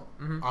Blackout,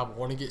 I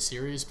want to get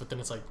serious, but then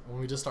it's like, when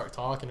we just start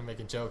talking and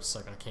making jokes, it's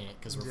like, I can't,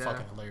 because we're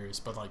fucking hilarious.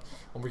 But, like,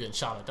 when we're getting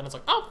shot at, then it's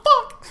like, oh,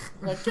 fuck!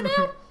 Like, get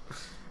out!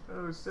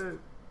 Oh, shit.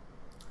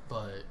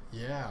 But,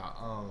 yeah,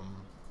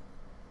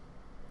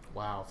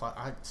 wow, if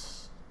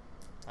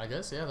I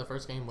guess, yeah, the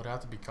first game would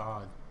have to be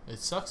COD. It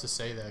sucks to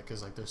say that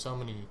because, like, there's so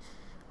many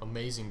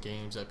amazing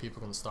games that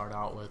people can start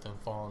out with and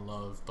fall in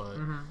love. But,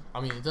 I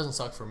mean, it doesn't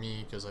suck for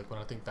me because, like, when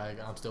I think back,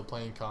 I'm still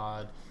playing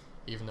COD.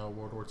 Even though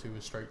World War II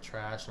was straight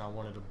trash and I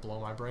wanted to blow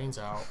my brains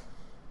out,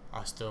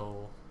 I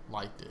still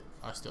liked it.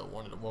 I still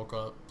wanted to woke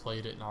up,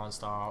 played it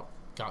nonstop,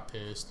 got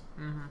pissed,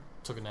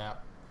 took a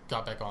nap,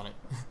 got back on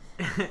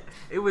it.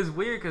 It was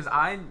weird because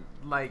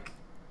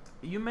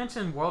you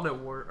mentioned World at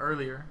War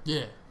earlier.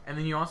 Yeah. And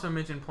then you also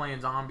mentioned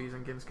playing zombies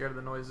and getting scared of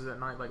the noises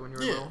at night, like when you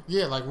were little.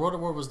 Yeah, like World at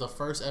War was the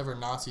first ever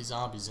Nazi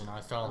zombies, and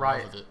I fell in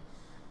love with it.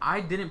 I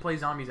didn't play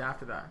zombies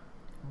after that.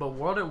 But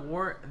World at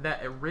War, that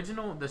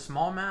original, the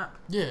small map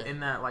in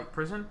that, like,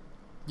 prison.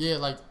 Yeah,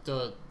 like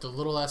the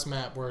little ass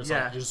map where it's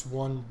like just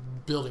one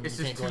building and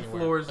you can't go anywhere.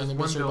 Floors, and the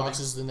mystery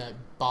boxes in that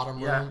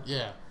bottom room.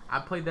 Yeah. I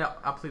played the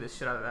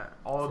shit out of that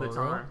all the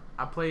time.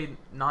 I played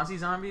Nazi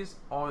zombies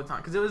all the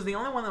time because it was the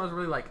only one that was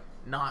really like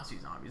Nazi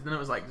zombies. Then it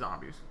was like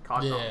zombies,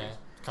 COD Yeah, zombies.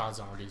 COD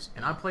Zombies.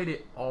 And I played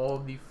it all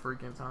the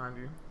freaking time,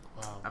 dude.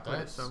 Wow, I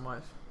played it so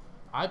much.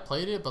 I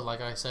played it, but like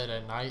I said,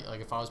 at night,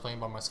 like if I was playing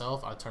by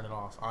myself, I'd turn it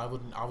off.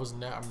 I'm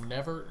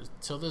never,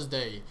 till this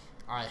day,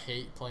 I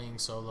hate playing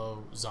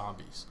solo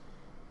zombies.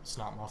 It's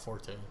not my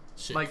forte.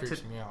 Shit Like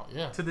creeps me out.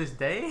 Yeah. To this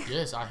day?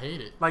 Yes, I hate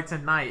it. Like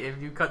tonight,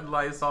 if you cut the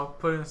lights off,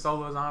 put in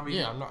solo zombie.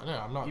 Yeah, I'm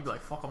not. You'd be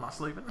like, fuck, I'm not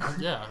sleeping.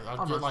 Yeah, I'd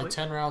I'm get not like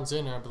sleeping. 10 rounds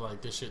in and I'd be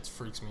like, this shit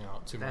freaks me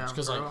out too much.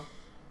 Because like,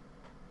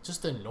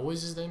 just the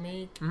noises they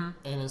make, and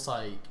it's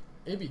like,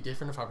 it'd be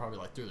different if I probably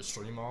like threw the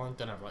stream on.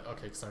 Then I'd be like,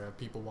 okay, because I have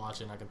people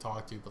watching I can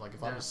talk to. But like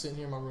if I'm just sitting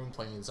here in my room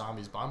playing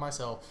zombies by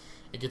myself,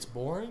 it gets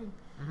boring,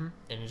 and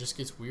it just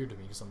gets weird to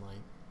me because I'm like,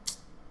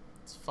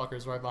 this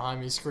fucker's right behind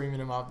me screaming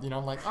him up. You know,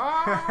 I'm like,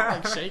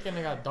 like shaking.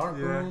 They got dark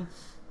room.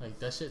 Like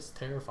that shit's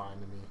terrifying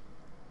to me.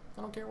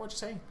 I don't care what you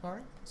say. All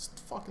right, it's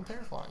fucking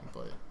terrifying.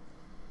 But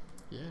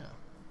yeah,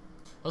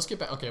 let's get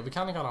back. Okay, we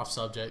kind of got off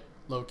subject,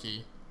 low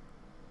key.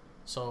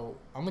 So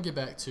I'm gonna get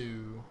back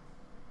to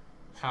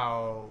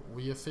how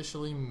we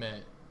officially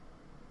met,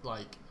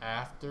 like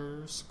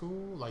after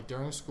school, like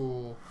during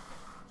school,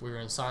 we were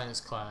in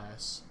science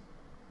class,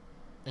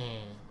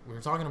 and we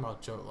were talking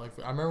about jokes. Like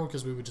I remember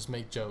because we would just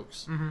make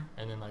jokes,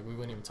 and then like we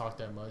wouldn't even talk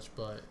that much.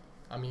 But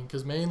I mean,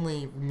 because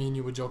mainly me and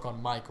you would joke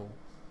on Michael.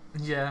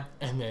 Yeah.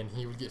 And then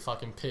he would get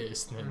fucking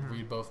pissed, and then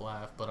we'd both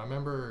laugh. But I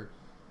remember,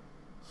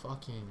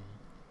 fucking,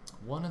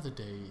 one of the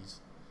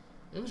days.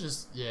 It was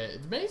just, yeah,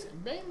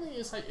 mainly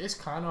it's like, it's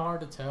kind of hard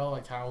to tell,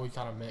 like, how we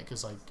kind of met,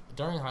 because, like,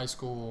 during high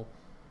school,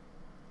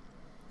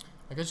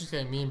 I guess you could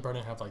say me and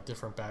Brennan have, like,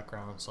 different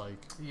backgrounds,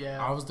 like,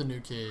 I was the new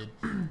kid,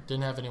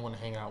 didn't have anyone to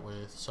hang out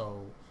with,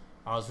 so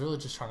I was really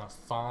just trying to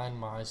find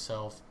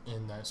myself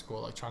in that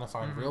school, like, trying to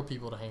find real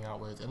people to hang out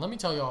with, and let me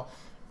tell y'all,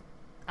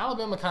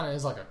 Alabama kind of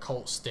is, like, a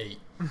cult state,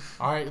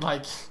 alright,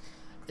 like,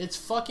 it's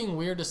fucking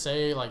weird to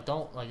say, like,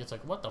 don't, like, it's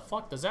like, what the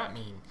fuck does that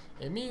mean?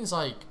 It means,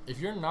 like, if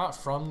you're not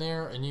from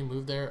there and you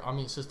move there, I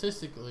mean,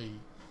 statistically,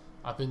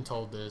 I've been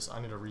told this,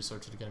 I need to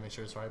research it again to make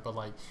sure it's right, but,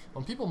 like,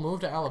 when people move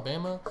to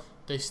Alabama,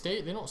 they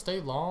don't stay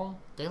long,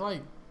 they,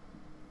 like,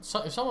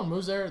 if someone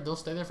moves there, they'll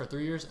stay there for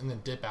 3 years and then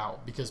dip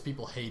out, because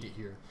people hate it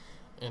here,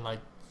 and, like,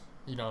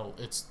 you know,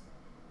 it's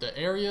the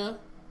area,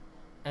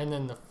 and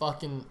then the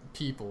fucking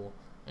people,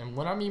 and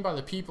what I mean by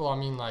the people, I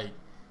mean, like,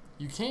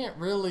 you can't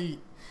really,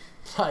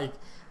 like,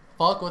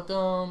 fuck with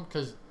them,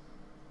 because,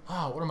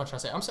 what am I trying to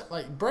say? I'm saying,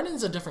 like,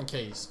 Brennan's a different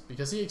case,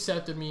 because he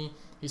accepted me,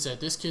 he said,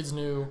 this kid's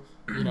new,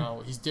 you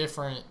know, he's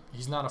different,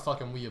 he's not a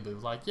fucking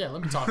weeaboo, like, yeah,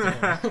 let me talk to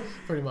him,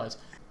 pretty much.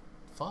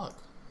 Fuck,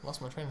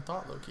 lost my train of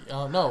thought, low-key.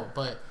 No,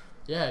 but,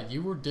 yeah,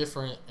 you were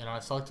different, and I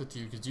fucked with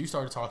you, because you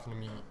started talking to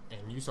me,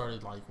 and you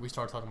started, like, we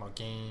started talking about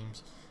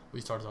games,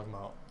 we started talking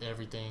about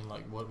everything,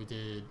 like, what we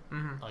did,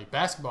 like,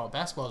 basketball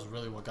is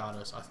really what got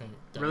us, I think,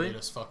 that made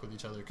us fuck with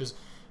each other, because,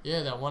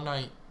 yeah, that one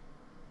night,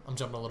 I'm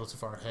jumping a little too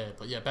far ahead,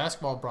 but yeah,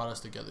 basketball brought us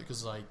together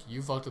because, like,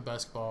 you fucked with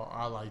basketball,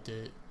 I liked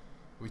it.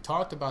 We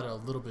talked about it a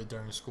little bit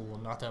during school,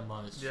 not that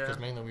much, because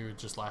mainly we would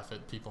just laugh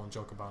at people and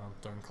joke about them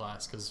during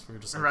class because we were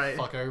just like,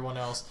 fuck everyone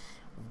else.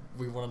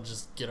 We want to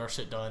just get our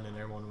shit done, and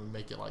everyone would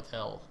make it like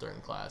hell during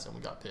class, and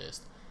we got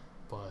pissed.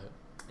 But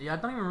yeah, I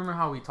don't even remember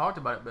how we talked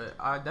about it, but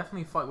I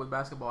definitely fucked with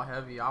basketball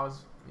heavy. I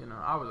was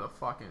a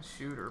fucking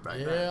shooter back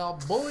then. Yeah,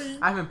 boy.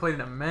 I haven't played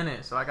in a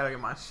minute, so I gotta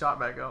get my shot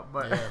back up.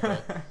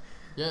 But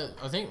yeah,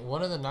 I think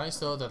one of the nights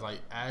though that like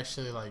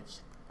actually like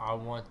I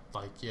want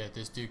like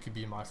this dude could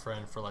be my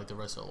friend for like the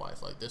rest of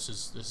life. Like this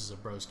is a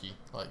broski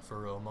like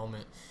for real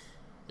moment.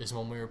 Is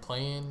when we were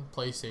playing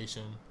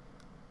PlayStation.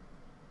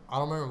 I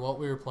don't remember what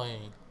we were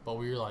playing, but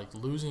we were like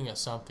losing at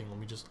something.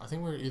 I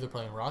think we were either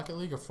playing Rocket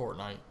League or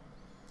Fortnite,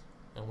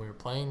 and we were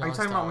playing. Nonstop. Are you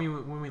talking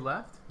about when we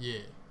left?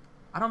 Yeah.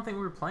 I don't think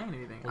we were playing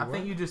anything. I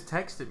think you just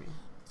texted me.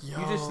 Yo,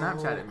 you just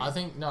Snapchatted me.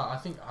 I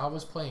think I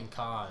was playing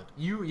COD.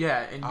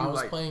 I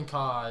was playing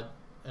COD.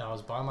 And I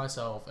was by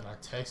myself, and I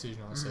texted you,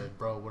 and I said,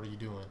 bro, what are you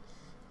doing?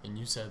 And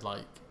you said,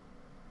 like,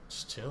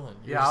 just chilling.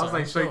 I was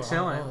like, straight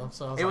chilling.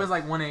 It was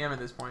like 1 a.m. at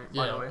this point,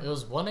 by the way. It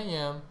was 1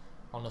 a.m.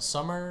 on a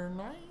summer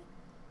night?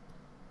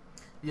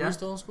 Yeah. Were you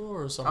still in school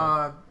or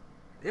summer?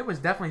 It was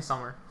definitely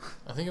summer.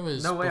 I think it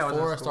was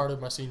before I started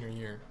my senior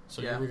year.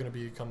 So you were going to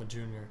become a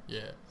junior.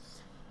 Yeah.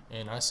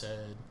 And I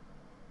said,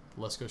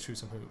 let's go shoot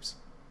some hoops.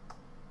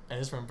 And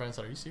his friend Brent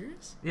said, are you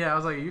serious? Yeah, I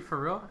was like, are you for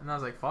real? And I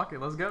was like, fuck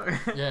it, let's go.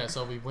 Yeah,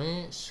 so we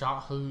went,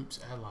 shot hoops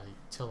at like,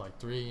 till like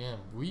 3 a.m.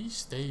 We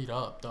stayed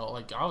up, though.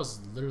 Like, I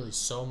was literally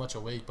so much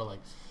awake, but like,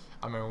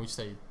 I remember we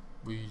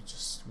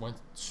just went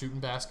shooting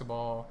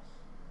basketball,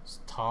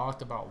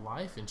 talked about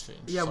life and shit.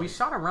 And we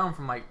shot around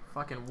from like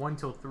fucking 1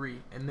 till 3.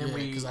 And then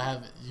we just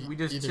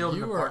chilled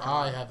in the parking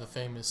lot. I have the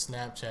famous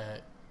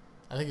Snapchat.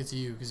 I think it's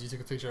you, because you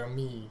took a picture of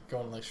me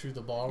going to like shoot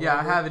the ball. Yeah,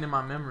 I have it in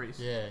my memories.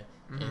 Yeah.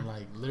 And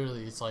like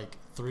literally it's like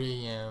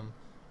 3 a.m.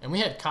 and we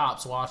had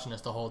cops watching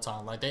us the whole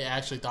time. Like they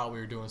actually thought we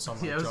were doing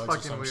some like, drugs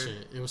or some weird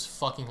shit. It was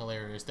fucking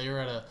hilarious. They were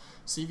at a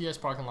CVS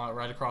parking lot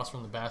right across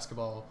from the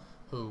basketball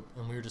hoop,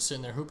 and we were just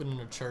sitting there hooping in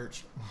a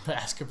church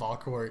basketball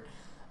court.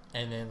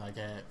 And then like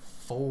at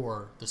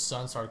 4, the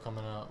sun started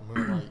coming up, and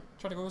we were like,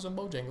 try to go get some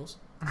Bojangles.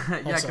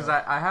 Yeah, because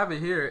I have it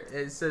here.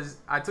 It says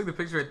I took the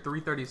picture at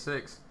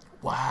 3:36.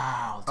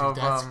 Wow, dude,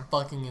 that's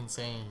fucking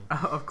insane.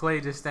 Of Clay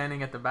just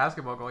standing at the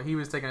basketball goal. He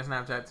was taking a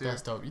Snapchat too.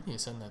 That's dope. You need to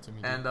send that to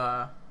me. Dude.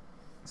 And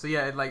so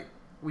yeah,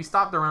 we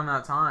stopped around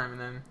that time,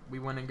 and then we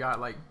went and got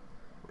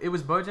it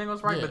was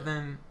Bojangles, right? Yeah. But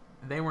then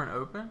they weren't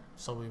open.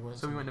 So we went.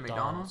 To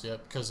McDonald's.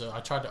 Yep, because I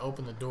tried to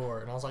open the door,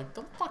 and I was like,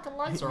 the fucking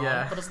lights are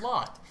on, but it's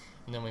locked.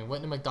 And then we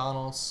went to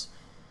McDonald's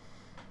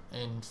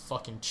and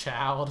fucking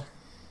chowed.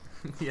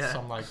 Yeah.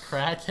 Some like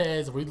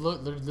crackheads. We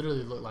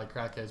literally looked like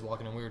crackheads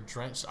walking in. We were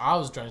drenched. I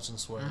was drenched in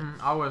sweat.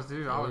 Mm-hmm. I was,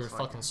 dude. We were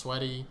fucking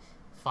sweaty.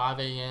 5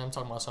 a.m.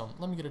 talking about something.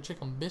 Let me get a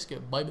chicken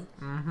biscuit, baby.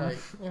 Mm-hmm. Like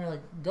they were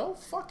like, go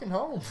fucking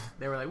home.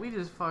 They were like, we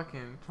just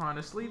fucking trying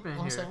to sleep in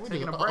here, saying,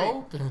 taking a break.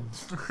 Open.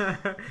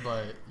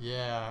 But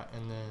yeah,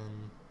 and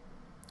then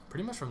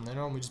pretty much from then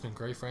on, we've just been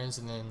great friends.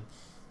 And then,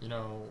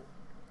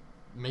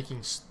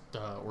 making.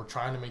 We're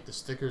trying to make the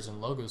stickers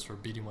and logos for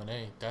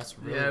BD1A. That's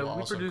really what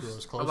also grew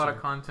us closer. A lot of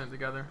content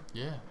together.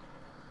 Yeah.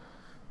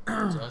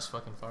 So that's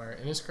fucking fire.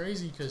 And it's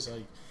crazy because,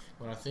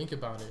 when I think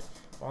about it,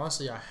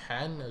 honestly, I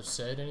hadn't have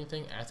said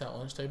anything at that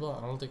lunch table.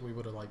 I don't think we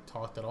would have,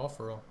 talked it off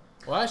for real.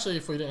 Well, actually,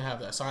 if we didn't have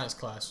that science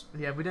class.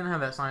 Yeah, if we didn't have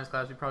that science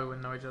class, we probably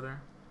wouldn't know each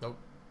other. Nope.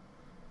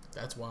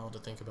 That's wild to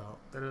think about.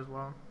 That is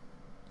wild.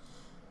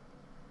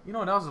 You know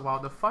what else is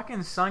wild? The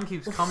fucking sun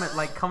keeps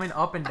coming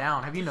up and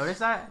down. Have you noticed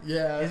that?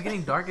 Yeah. It's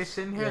getting dark as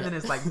shit in here, and then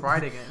it's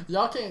bright again.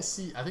 Y'all can't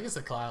see. I think it's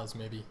the clouds,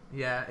 maybe.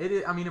 Yeah, it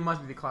is. I mean, it must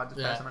be the clouds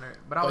just passing under it.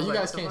 But you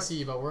guys can't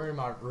see. But we're in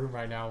my room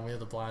right now, and we have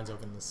the blinds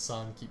open. The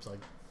sun keeps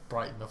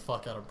brightening the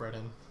fuck out of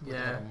Brennan. Yeah.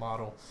 Like a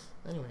model.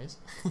 Anyways.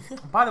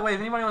 By the way, if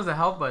anybody wants to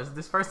help us,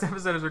 this first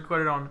episode is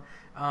recorded on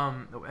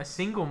a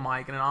single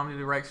mic in an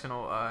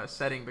omnidirectional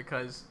setting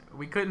because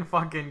we couldn't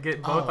fucking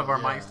get both of our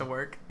mics to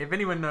work. If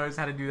anyone knows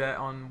how to do that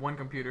on one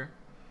computer,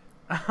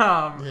 let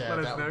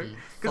us know.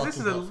 Because this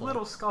is a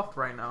little scuffed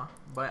right now.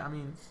 But I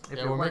mean,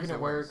 if we're making it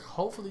work.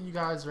 Hopefully, you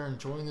guys are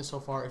enjoying this so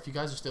far. If you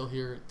guys are still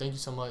here, thank you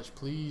so much.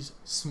 Please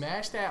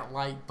smash that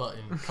like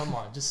button. Come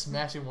on, just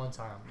smash it one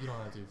time. You don't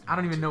have to. I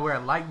don't even know where a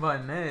like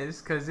button is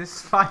because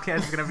this podcast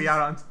is gonna be out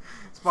on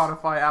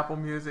Spotify, Apple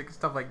Music,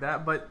 stuff like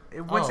that. But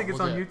once it gets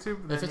on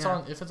YouTube, then if it's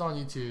on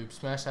YouTube,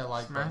 smash that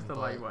like button. Smash the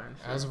like button.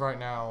 Sure. As of right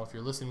now, if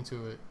you're listening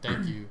to it,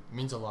 thank you. It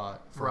means a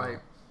lot.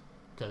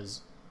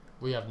 Because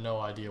we have no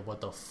idea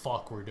what the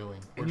fuck we're doing.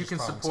 And you can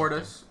support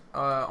us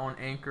on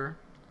Anchor.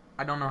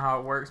 I don't know how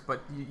it works,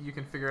 but you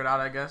can figure it out,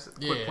 I guess.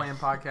 Quit Playing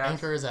Podcast.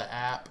 Anchor is an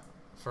app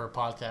for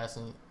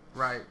podcasting.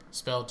 Right.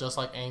 Spelled just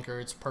like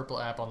Anchor. It's a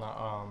purple app on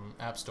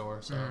the App Store,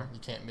 so you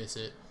can't miss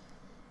it.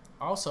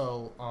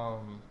 Also,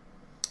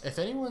 if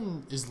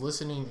anyone is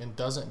listening and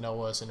doesn't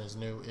know us and is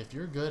new, if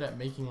you're good at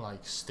making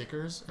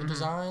stickers and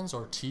designs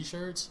or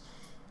T-shirts,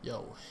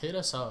 hit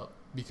us up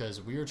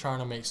because we are trying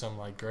to make some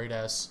great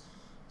ass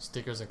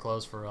stickers and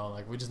clothes for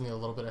we just need a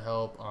little bit of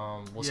help.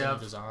 We'll send you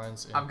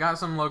designs. I've got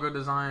some logo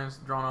designs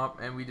drawn up,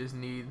 and we just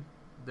need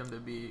them to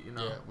be we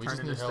turned just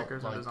into need help,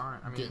 stickers and design.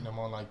 Getting them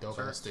on dope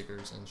ass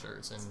stickers and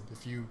shirts. And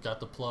if you got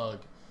the plug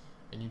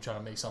and you try to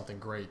make something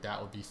great,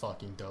 that would be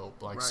fucking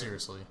dope.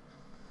 Seriously.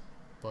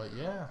 But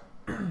yeah.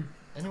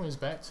 Anyways,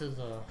 back to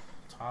the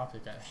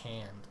topic at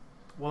hand.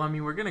 Well, I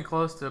mean, we're getting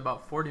close to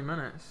about 40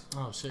 minutes.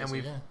 Oh shit!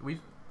 And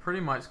we've pretty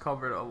much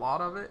covered a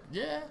lot of it.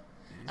 Yeah.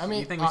 I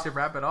mean, you think we should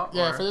wrap it up?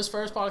 Yeah, for this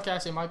first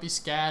podcast, it might be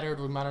scattered.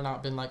 We might have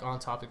not been on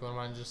topic. We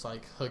might have just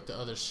hooked to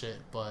other shit.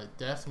 But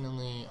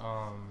definitely,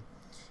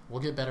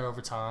 we'll get better over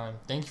time.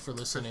 Thank you for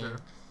listening. For sure.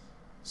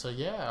 So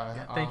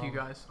yeah, thank you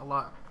guys a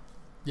lot.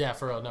 Yeah,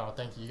 for real. No,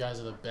 thank you. You guys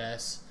are the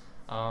best.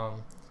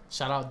 Shout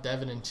out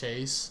Devin and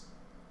Chase.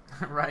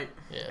 Right.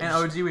 Yeah, and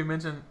OG, we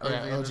mentioned OG.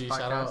 Yeah, OG.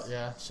 Shout out.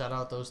 Yeah, shout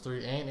out those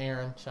 3 and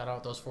Aaron. Shout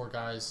out those 4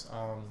 guys.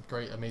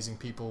 Great, amazing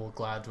people.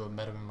 Glad to have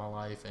met them in my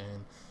life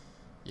and.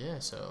 Yeah,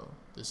 so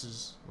this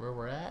is where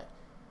we're at.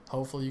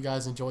 Hopefully you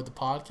guys enjoyed the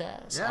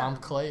podcast. Yeah. I'm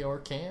Clay or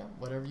Cam,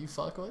 whatever you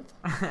fuck with.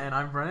 And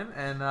I'm Brennan.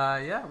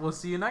 And we'll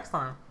see you next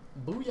time.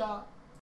 Booyah.